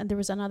was, and there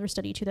was another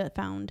study too that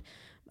found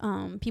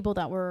people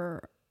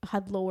that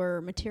had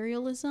lower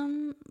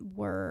materialism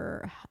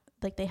were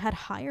like, they had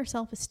higher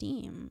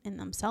self-esteem in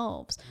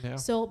themselves. Yeah.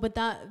 So, but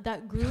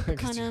that group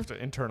kind you of have to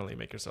internally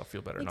make yourself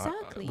feel better,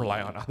 not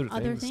rely on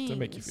other things to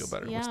make you feel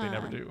better, which they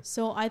never do.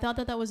 So I thought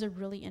that was a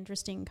really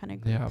interesting kind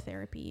of group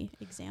therapy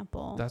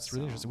example. That's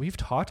really interesting. We've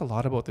talked a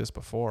lot about this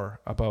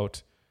before,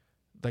 about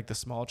like the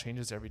small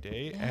changes every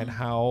day and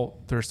how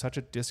there's such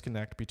a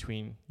disconnect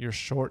between your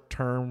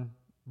short-term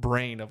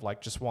brain of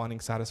like just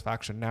wanting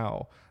satisfaction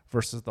now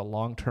versus the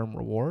long-term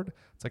reward.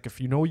 It's like, if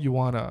you know you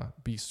want to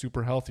be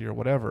super healthy or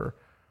whatever,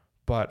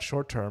 but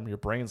short term, your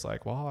brain's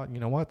like, well, you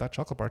know what? That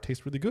chocolate bar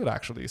tastes really good,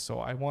 actually. So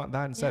I want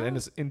that instead. And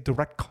it's in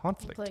direct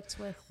conflict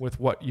with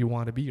what you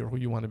want to be or who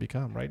you want to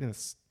become, right? And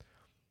it's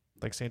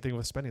like same thing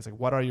with spending. It's like,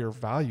 what are your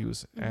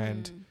values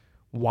and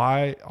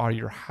why are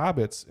your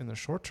habits in the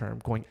short term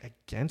going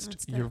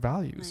against your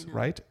values,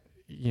 right?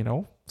 You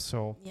know,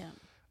 so,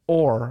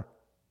 or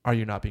are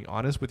you not being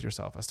honest with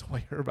yourself as to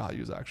what your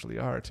values actually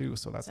are too?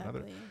 So that's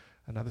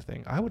another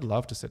thing. I would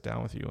love to sit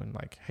down with you and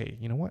like, hey,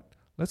 you know what?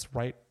 Let's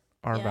write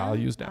our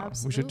values down.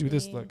 Absolutely. We should do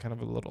this like kind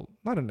of a little,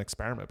 not an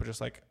experiment, but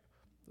just like,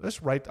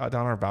 let's write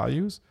down our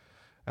values.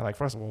 And like,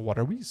 first of all, what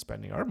are we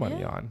spending our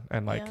money on?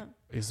 And like,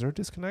 is there a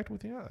disconnect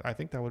with I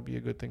think that would be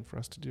a good thing for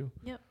us to do.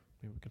 Yep.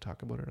 Maybe we can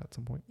talk about it at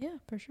some point. Yeah,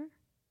 for sure.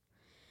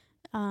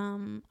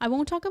 I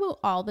won't talk about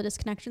all the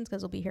disconnections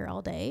because we'll be here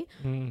all day.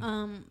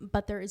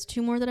 But there is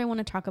two more that I want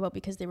to talk about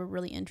because they were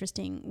really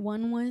interesting.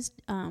 One was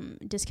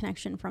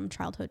disconnection from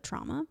childhood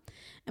trauma.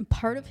 And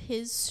part of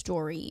his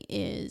story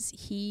is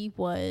he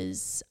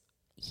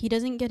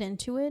doesn't get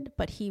into it,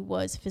 but he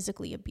was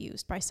physically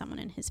abused by someone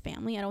in his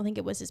family. I don't think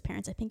it was his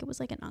parents. I think it was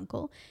like an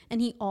uncle.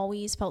 And he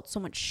always felt so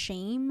much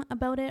shame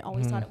about it.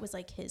 Always thought it was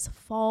like his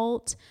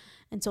fault.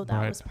 And so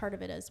that was part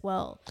of it as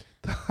well.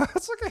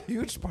 That's like a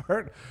huge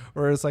part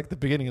where it's like the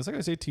beginning. It's like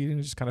I say teen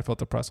and just kind of felt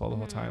depressed all the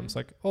whole time. It's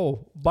like,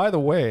 oh, by the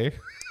way.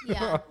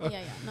 Yeah.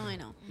 No, I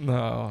know.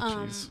 No,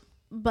 jeez.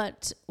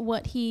 But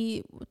what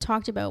he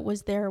talked about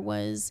was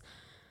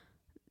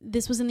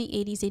this was in the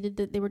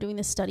 80s. They were doing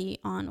this study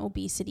on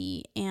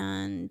obesity,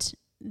 and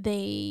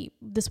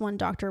this one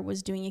doctor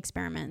was doing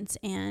experiments,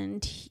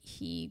 and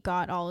he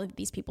got all of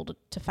these people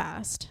to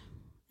fast,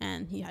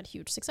 and he had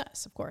huge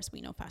success. Of course, we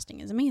know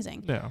fasting is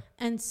amazing. Yeah.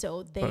 And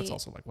so but it's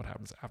also like what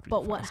happens after.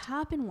 But what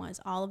happened was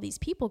all of these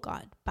people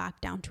got back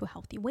down to a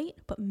healthy weight,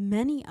 but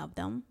many of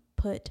them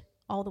put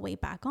all the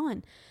weight back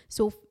on.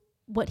 So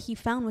what he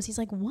found was, he's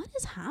like, what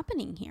is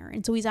happening here?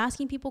 And so he's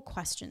asking people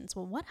questions.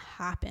 Well, what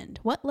happened?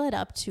 What led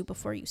up to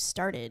before you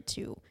started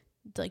to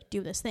like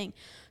do this thing?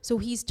 So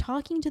he's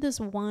talking to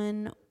this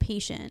one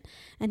patient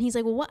and he's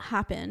like, well, what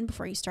happened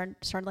before you started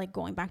like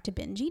going back to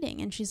binge eating?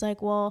 And she's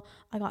like, well,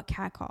 I got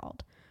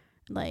catcalled,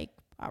 like,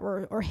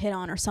 or hit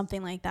on or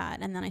something like that.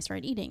 And then I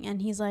started eating.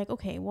 And he's like,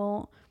 okay.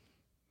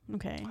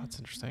 That's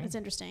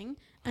interesting.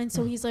 And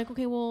so he's like,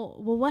 okay, well,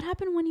 what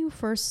happened when you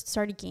first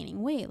started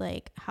gaining weight?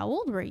 Like, how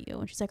old were you?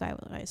 And she's like, I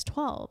was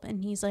 12.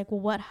 And he's like,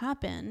 well, what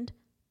happened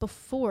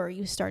before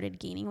you started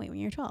gaining weight when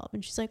you were 12?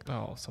 And she's like,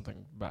 oh,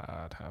 something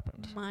bad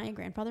happened. My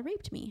grandfather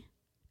raped me.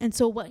 And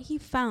so what he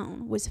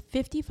found was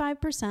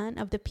 55%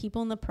 of the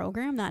people in the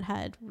program that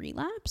had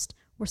relapsed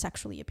were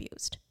sexually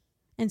abused.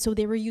 And so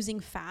they were using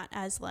fat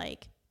as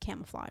like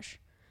camouflage,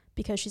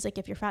 because she's like,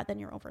 if you're fat, then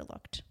you're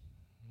overlooked.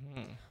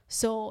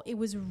 So it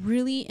was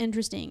really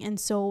interesting. And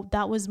so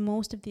that was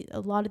a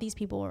lot of these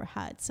people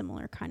had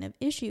similar kind of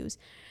issues.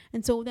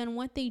 And so then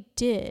what they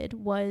did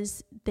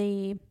was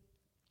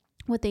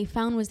what they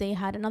found was they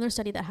had another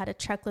study that had a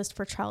checklist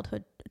for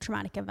childhood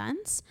traumatic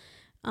events.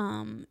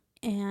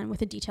 and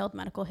with a detailed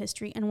medical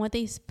history. And what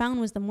they found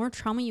was the more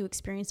trauma you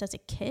experienced as a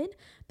kid,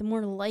 the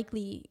more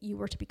likely you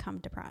were to become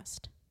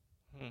depressed.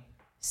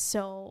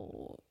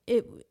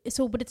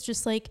 But it's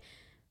just like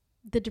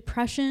the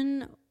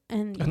depression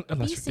and the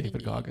unless obesity. you're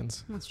David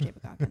Goggins. Unless you're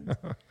David Goggins.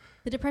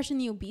 The depression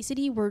and the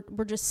obesity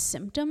were just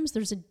symptoms.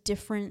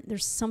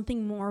 There's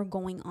something more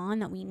going on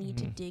that we need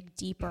to dig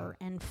deeper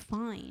and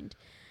find.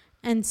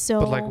 And so,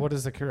 but like, what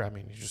is the cure? I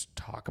mean, you just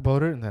talk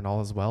about it and then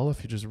all is well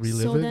if you just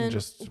relive it and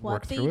just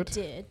work through it. What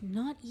they did,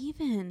 not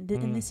even,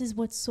 and this is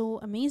what's so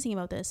amazing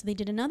about this. They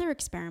did another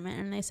experiment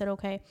and they said,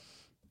 okay,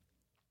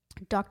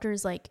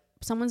 doctors, like,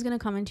 someone's going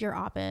to come into your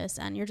office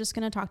and you're just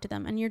going to talk to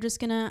them and you're just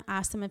going to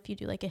ask them, if you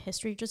do like a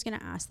history, you're just going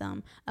to ask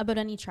them about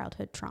any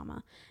childhood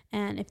trauma.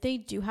 And if they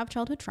do have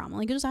childhood trauma,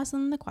 like, you just ask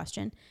them the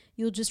question,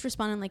 you'll just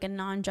respond in like a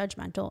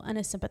non-judgmental and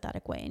a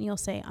sympathetic way. And you'll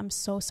say, I'm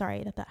so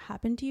sorry that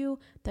happened to you.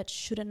 That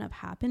shouldn't have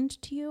happened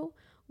to you.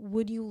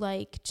 Would you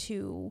like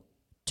to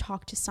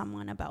talk to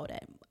someone about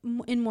it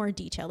in more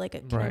detail? Like,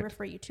 can I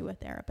refer you to a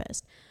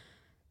therapist?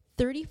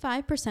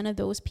 35% of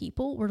those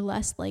people were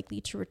less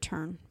likely to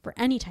return for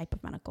any type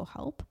of medical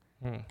help.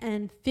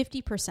 And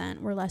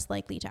 50% were less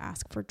likely to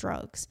ask for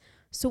drugs.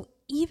 So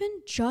even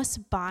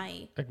just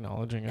by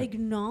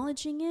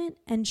acknowledging it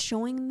and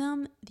showing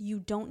them you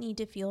don't need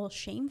to feel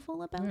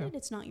shameful about it.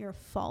 It's not your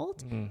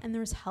fault. And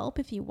there's help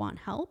if you want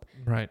help.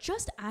 Right.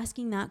 Just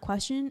asking that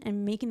question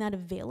and making that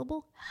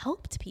available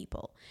helped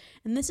people.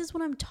 And this is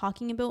what I'm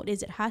talking about,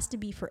 is it has to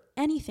be for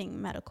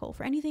anything medical,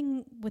 for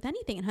anything with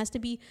anything. It has to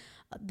be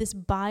this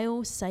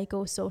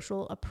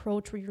biopsychosocial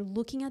approach where you're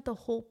looking at the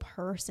whole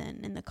person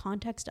in the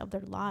context of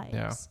their lives.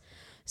 Yeah.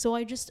 So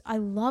I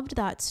loved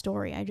that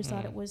story. I just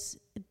thought it was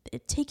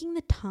taking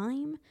the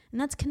time,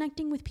 and that's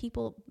reconnecting with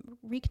people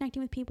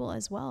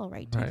as well,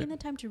 right? Taking the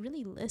time to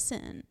really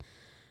listen.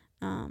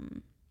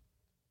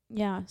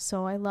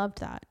 So I loved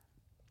that.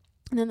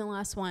 And then the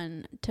last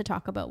one to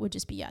talk about would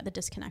just be, the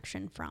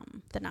disconnection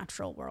from the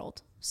natural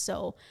world.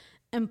 So,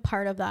 and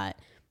part of that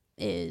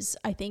is,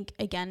 I think,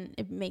 again,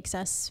 it makes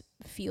us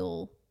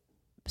feel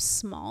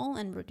small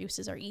and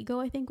reduces our ego,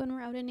 I think, when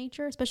we're out in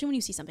nature, especially when you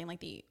see something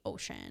like the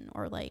ocean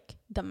or like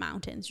the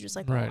mountains. You're just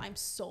like, my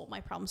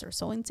problems are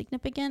so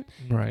insignificant,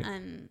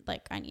 and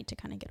like I need to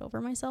kind of get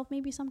over myself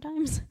maybe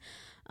sometimes.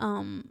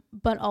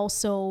 But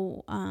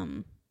also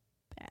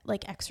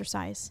like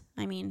exercise.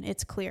 I mean,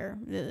 it's clear,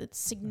 it's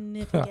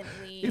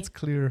significantly it's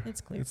clear,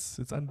 it's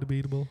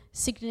undebatable,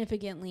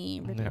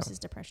 significantly reduces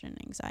depression and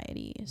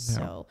anxiety.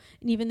 So,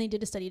 and even they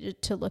did a study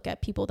to look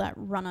at people that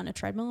run on a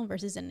treadmill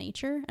versus in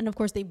nature, and of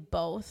course they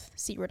both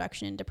see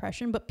reduction in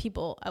depression, but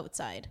people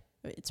outside,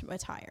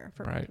 it's higher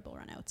for when people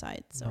run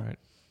outside. So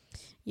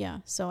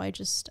so I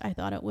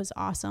thought it was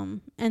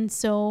awesome. And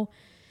so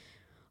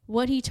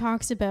what he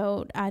talks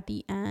about at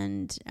the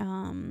end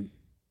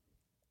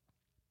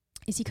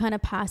is he kind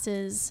of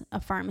passes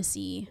a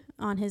pharmacy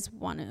on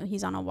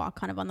he's on a walk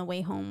kind of on the way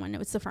home, when it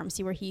was the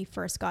pharmacy where he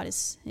first got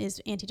his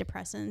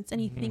antidepressants,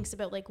 and he thinks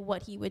about like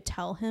what he would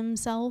tell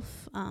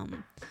himself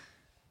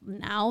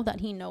now that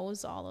he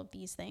knows all of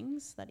these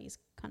things that he's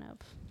kind of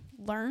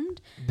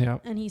learned.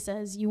 And he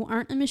says, you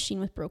aren't a machine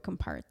with broken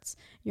parts.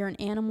 You're an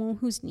animal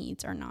whose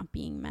needs are not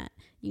being met.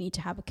 You need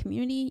to have a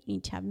community. You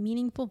need to have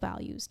meaningful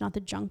values, not the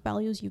junk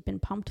values you've been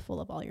pumped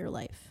full of all your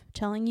life,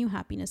 telling you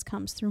happiness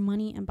comes through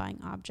money and buying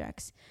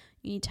objects.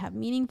 You need to have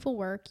meaningful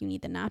work. You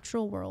need the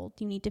natural world.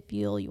 You need to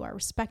feel you are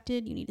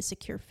respected. You need a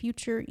secure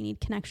future. You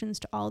need connections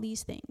to all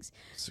these things.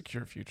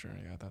 Secure future.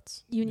 Yeah,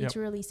 that's... You need to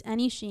release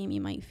any shame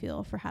you might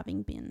feel for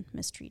having been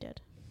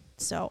mistreated.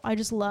 So I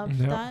just love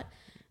that.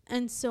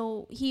 And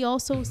so he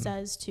also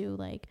says too,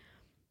 like,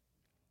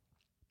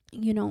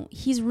 you know,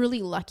 he's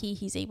really lucky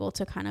he's able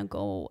to kind of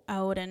go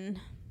out and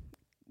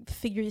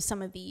figure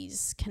some of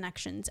these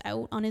connections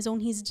out on his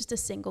own. He's just a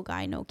single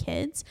guy, no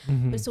kids.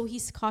 But so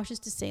he's cautious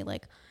to say,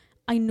 like,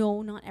 I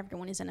know not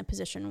everyone is in a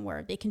position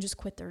where they can just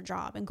quit their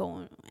job and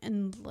go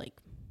and like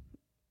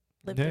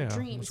live their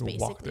dreams,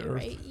 basically,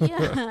 right?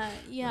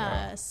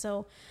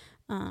 So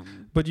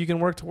but you can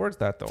work towards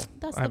that, though.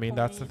 That's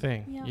the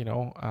thing. You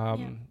know,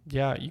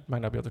 you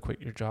might not be able to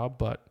quit your job,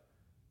 but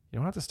you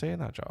don't have to stay in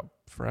that job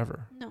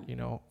forever. No. You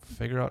know,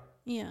 figure out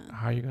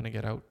how you're going to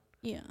get out.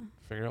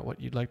 Figure out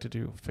what you'd like to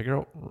do. Figure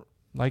out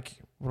like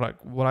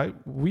what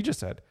we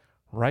just said.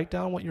 Write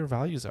down what your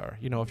values are.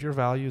 You know, if your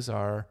values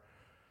are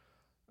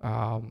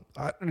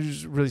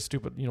just really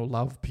stupid, you know,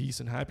 love,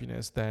 peace, and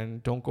happiness, then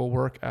don't go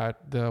work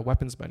at the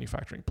weapons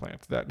manufacturing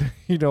plant that,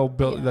 you know,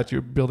 that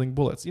you're building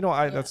bullets. You know,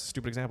 that's a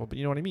stupid example, but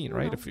you know what I mean,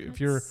 right? If you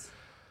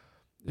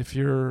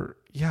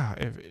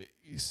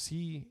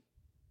see,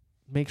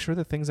 make sure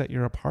the things that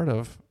you're a part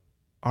of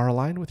are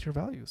aligned with your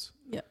values.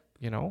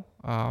 You know,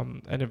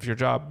 and if your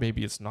job,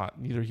 maybe it's not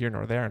neither here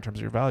nor there in terms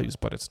of your values,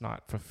 but it's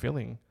not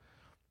fulfilling,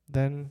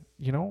 then,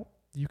 you know,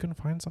 you can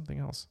find something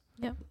else.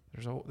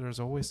 There's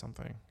always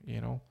something,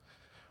 you know.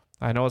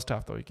 I know it's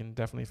tough, though. You can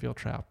definitely feel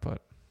trapped,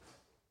 but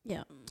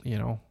you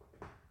know,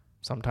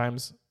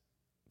 sometimes,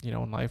 you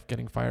know, in life,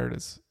 getting fired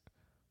is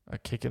a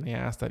kick in the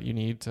ass that you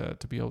need to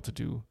be able to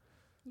do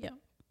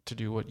to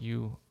do what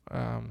you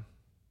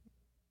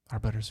are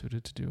better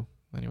suited to do.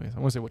 Anyways, I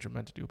want to say what you're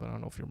meant to do, but I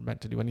don't know if you're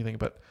meant to do anything.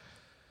 But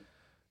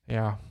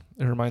yeah,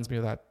 it reminds me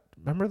of that.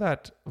 Remember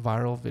that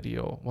viral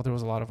video? Well, there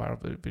was a lot of viral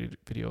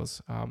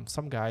videos.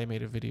 Some guy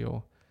made a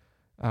video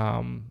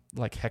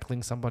like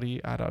heckling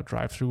somebody at a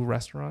drive-through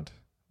restaurant,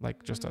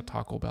 like just a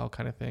Taco Bell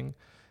kind of thing.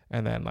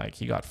 And then like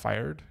he got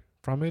fired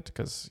from it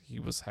because he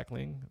was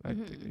heckling. Like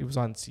it was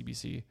on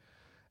CBC.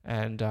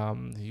 And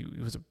he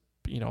was,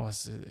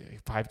 has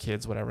 5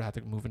 kids, whatever, had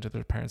to move into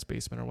their parents'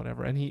 basement or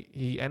whatever. And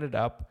he ended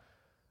up,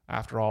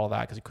 after all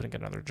that, because he couldn't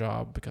get another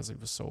job because it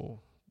was so,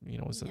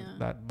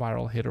 that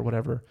viral hit or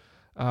whatever.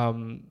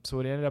 So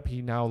it ended up,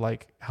 he now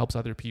like helps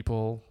other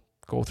people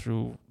go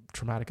through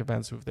traumatic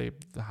events if they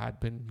had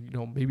been,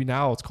 maybe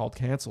now it's called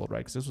canceled, right?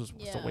 Because this was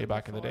still way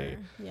back in the day.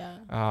 Yeah.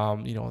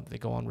 They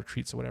go on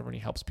retreats or whatever, and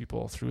he helps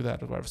people through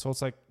that or whatever. So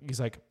it's like, he's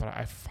like, but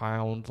I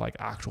found like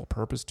actual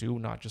purpose too,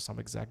 not just some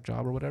exact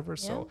job or whatever.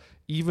 Yeah. So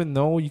even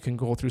though you can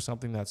go through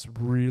something that's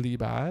really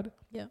bad,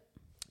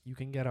 you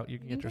can get out, you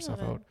can get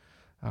yourself out.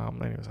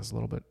 Anyways, that's a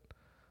little bit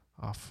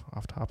off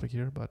topic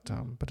here, but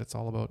it's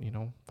all about,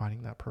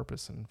 finding that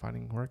purpose and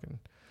finding work and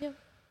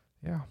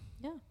yeah.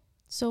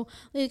 So,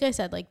 like I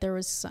said, like there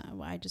was,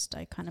 I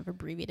kind of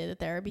abbreviated it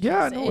there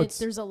because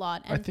there's a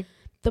lot. And I think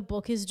the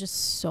book is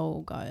just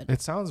so good. It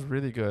sounds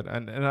really good.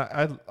 And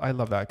I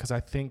love that because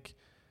I think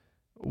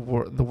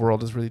the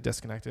world is really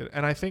disconnected.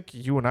 And I think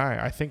you and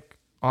I think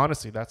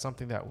honestly, that's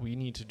something that we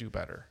need to do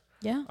better.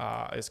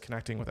 Yeah. Is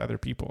connecting with other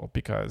people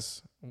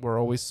because we're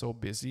always so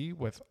busy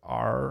with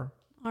our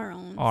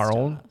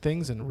own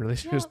things, and really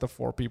just the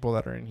 4 people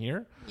that are in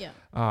here.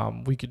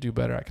 We could do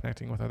better at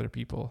connecting with other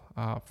people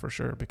for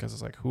sure, because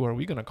it's like, who are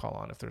we going to call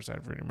on if there's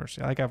ever an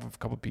emergency? Like I have a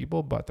couple of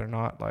people, but they're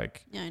not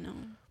like I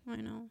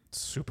know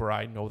super.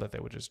 I know that they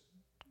would just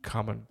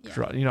come and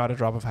at a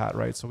drop of hat,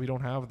 right? So we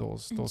don't have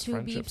those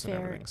friendships and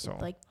everything. So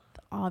like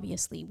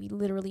obviously we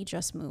literally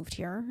just moved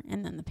here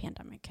and then the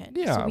pandemic hit.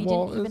 Yeah, so we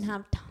didn't even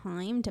have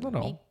time to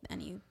make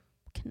any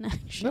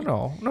connection.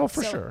 No,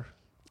 for sure.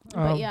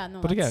 But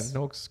again,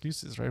 no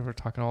excuses, right? We're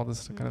talking all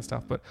this kind of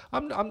stuff, but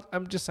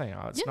I'm just saying,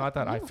 it's not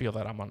that I feel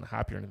that I'm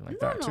unhappy or anything like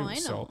that too. I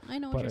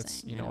know. But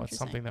it's it's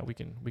something that we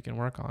can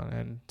work on,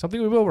 and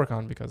something we will work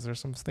on because there's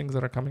some things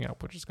that are coming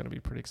up, which is going to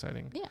be pretty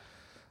exciting.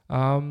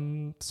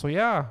 So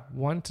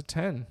 1 to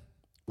 10.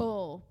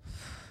 Oh,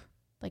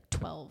 like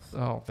 12.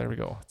 Oh, there we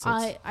go.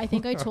 I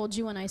think I told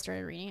you when I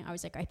started reading, I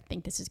was like, I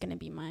think this is going to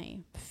be my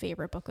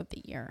favorite book of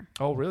the year.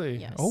 Oh, really?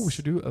 Yes. Oh, we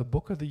should do a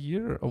book of the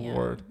year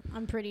award.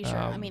 I'm pretty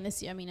sure.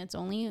 It's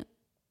only,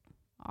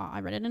 I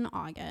read it in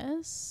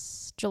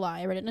July.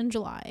 I read it in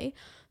July.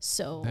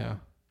 So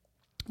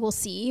we'll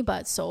see.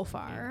 But so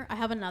far, I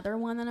have another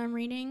one that I'm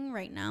reading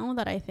right now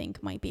that I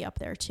think might be up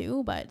there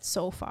too. But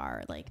so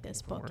far, like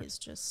this book is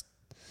just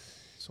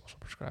social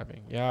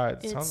prescribing. Yeah,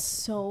 it's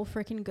so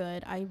freaking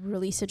good. I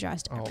really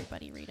suggest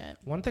everybody read it.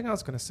 One thing I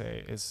was going to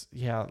say is,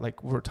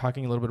 like we're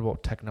talking a little bit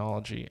about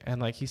technology,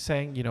 and like he's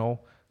saying,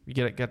 we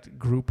get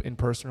group in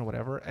person or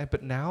whatever.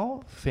 But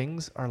now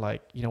things are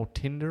like,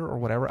 Tinder or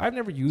whatever. I've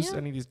never used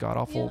any of these god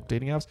awful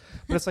dating apps,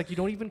 but it's like you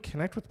don't even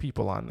connect with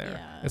people on there.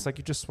 It's like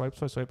you just swipe,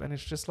 and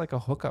it's just like a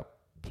hookup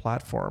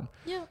platform.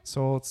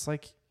 So it's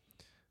like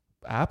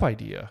app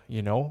idea,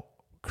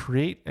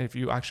 create, and if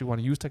you actually want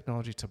to use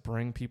technology to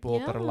bring people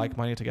that are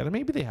like-minded together,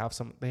 maybe they have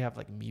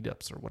like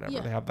meetups or whatever,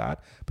 they have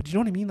that, but you know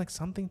what I mean, like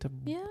something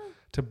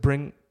to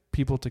bring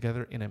people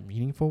together in a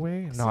meaningful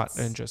way, not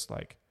in just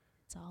like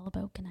it's all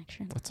about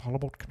connection. It's all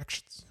about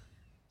connections.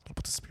 It's all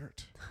about the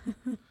spirit.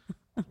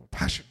 About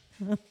passion.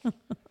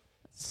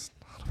 It's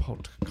not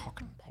about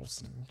cock and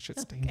balls and shit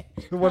stain.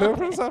 Okay.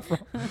 Whatever is that from?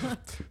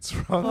 It's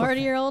wrong.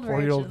 40-year-old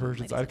 40-year-old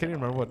versions. I can't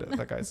even remember what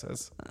that guy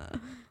says.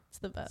 It's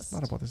the best. It's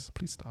not about this.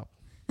 Please stop.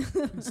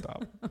 Please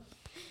stop.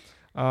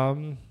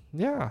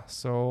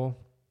 So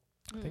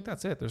I think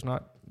that's it. There's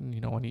not,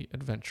 any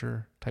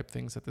adventure type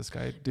things that this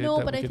guy did.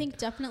 No, but I think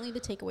definitely the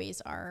takeaways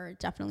are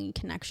definitely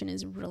connection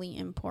is really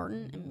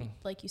important. And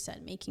like you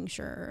said, making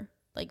sure,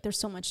 like there's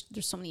so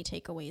many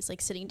takeaways,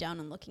 like sitting down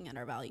and looking at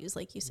our values,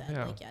 like you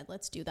said,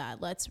 let's do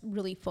that. Let's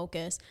really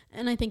focus.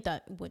 And I think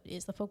that what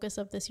is the focus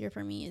of this year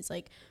for me is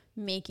like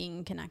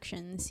making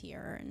connections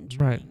here and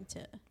trying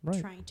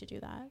to do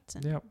that.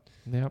 And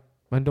Yep.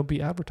 And don't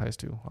be advertised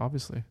to,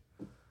 obviously.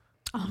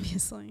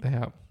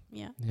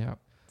 Yeah.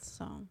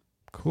 So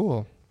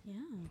cool. Yeah.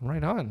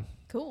 Right on.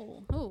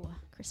 Cool. Oh,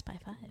 crisp by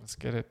 5. Let's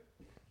get it.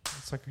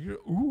 It's like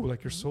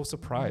you're so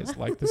surprised.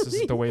 Like this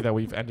is the way that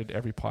we've ended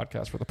every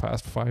podcast for the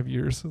past 5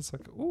 years. It's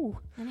like,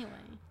 Anyway.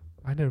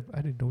 I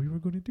didn't know we were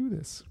going to do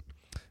this.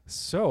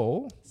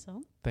 So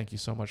thank you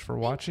so much for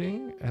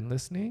watching and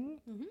listening.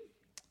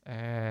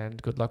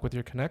 And good luck with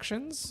your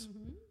connections.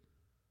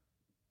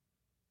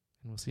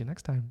 And we'll see you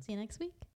next time. See you next week.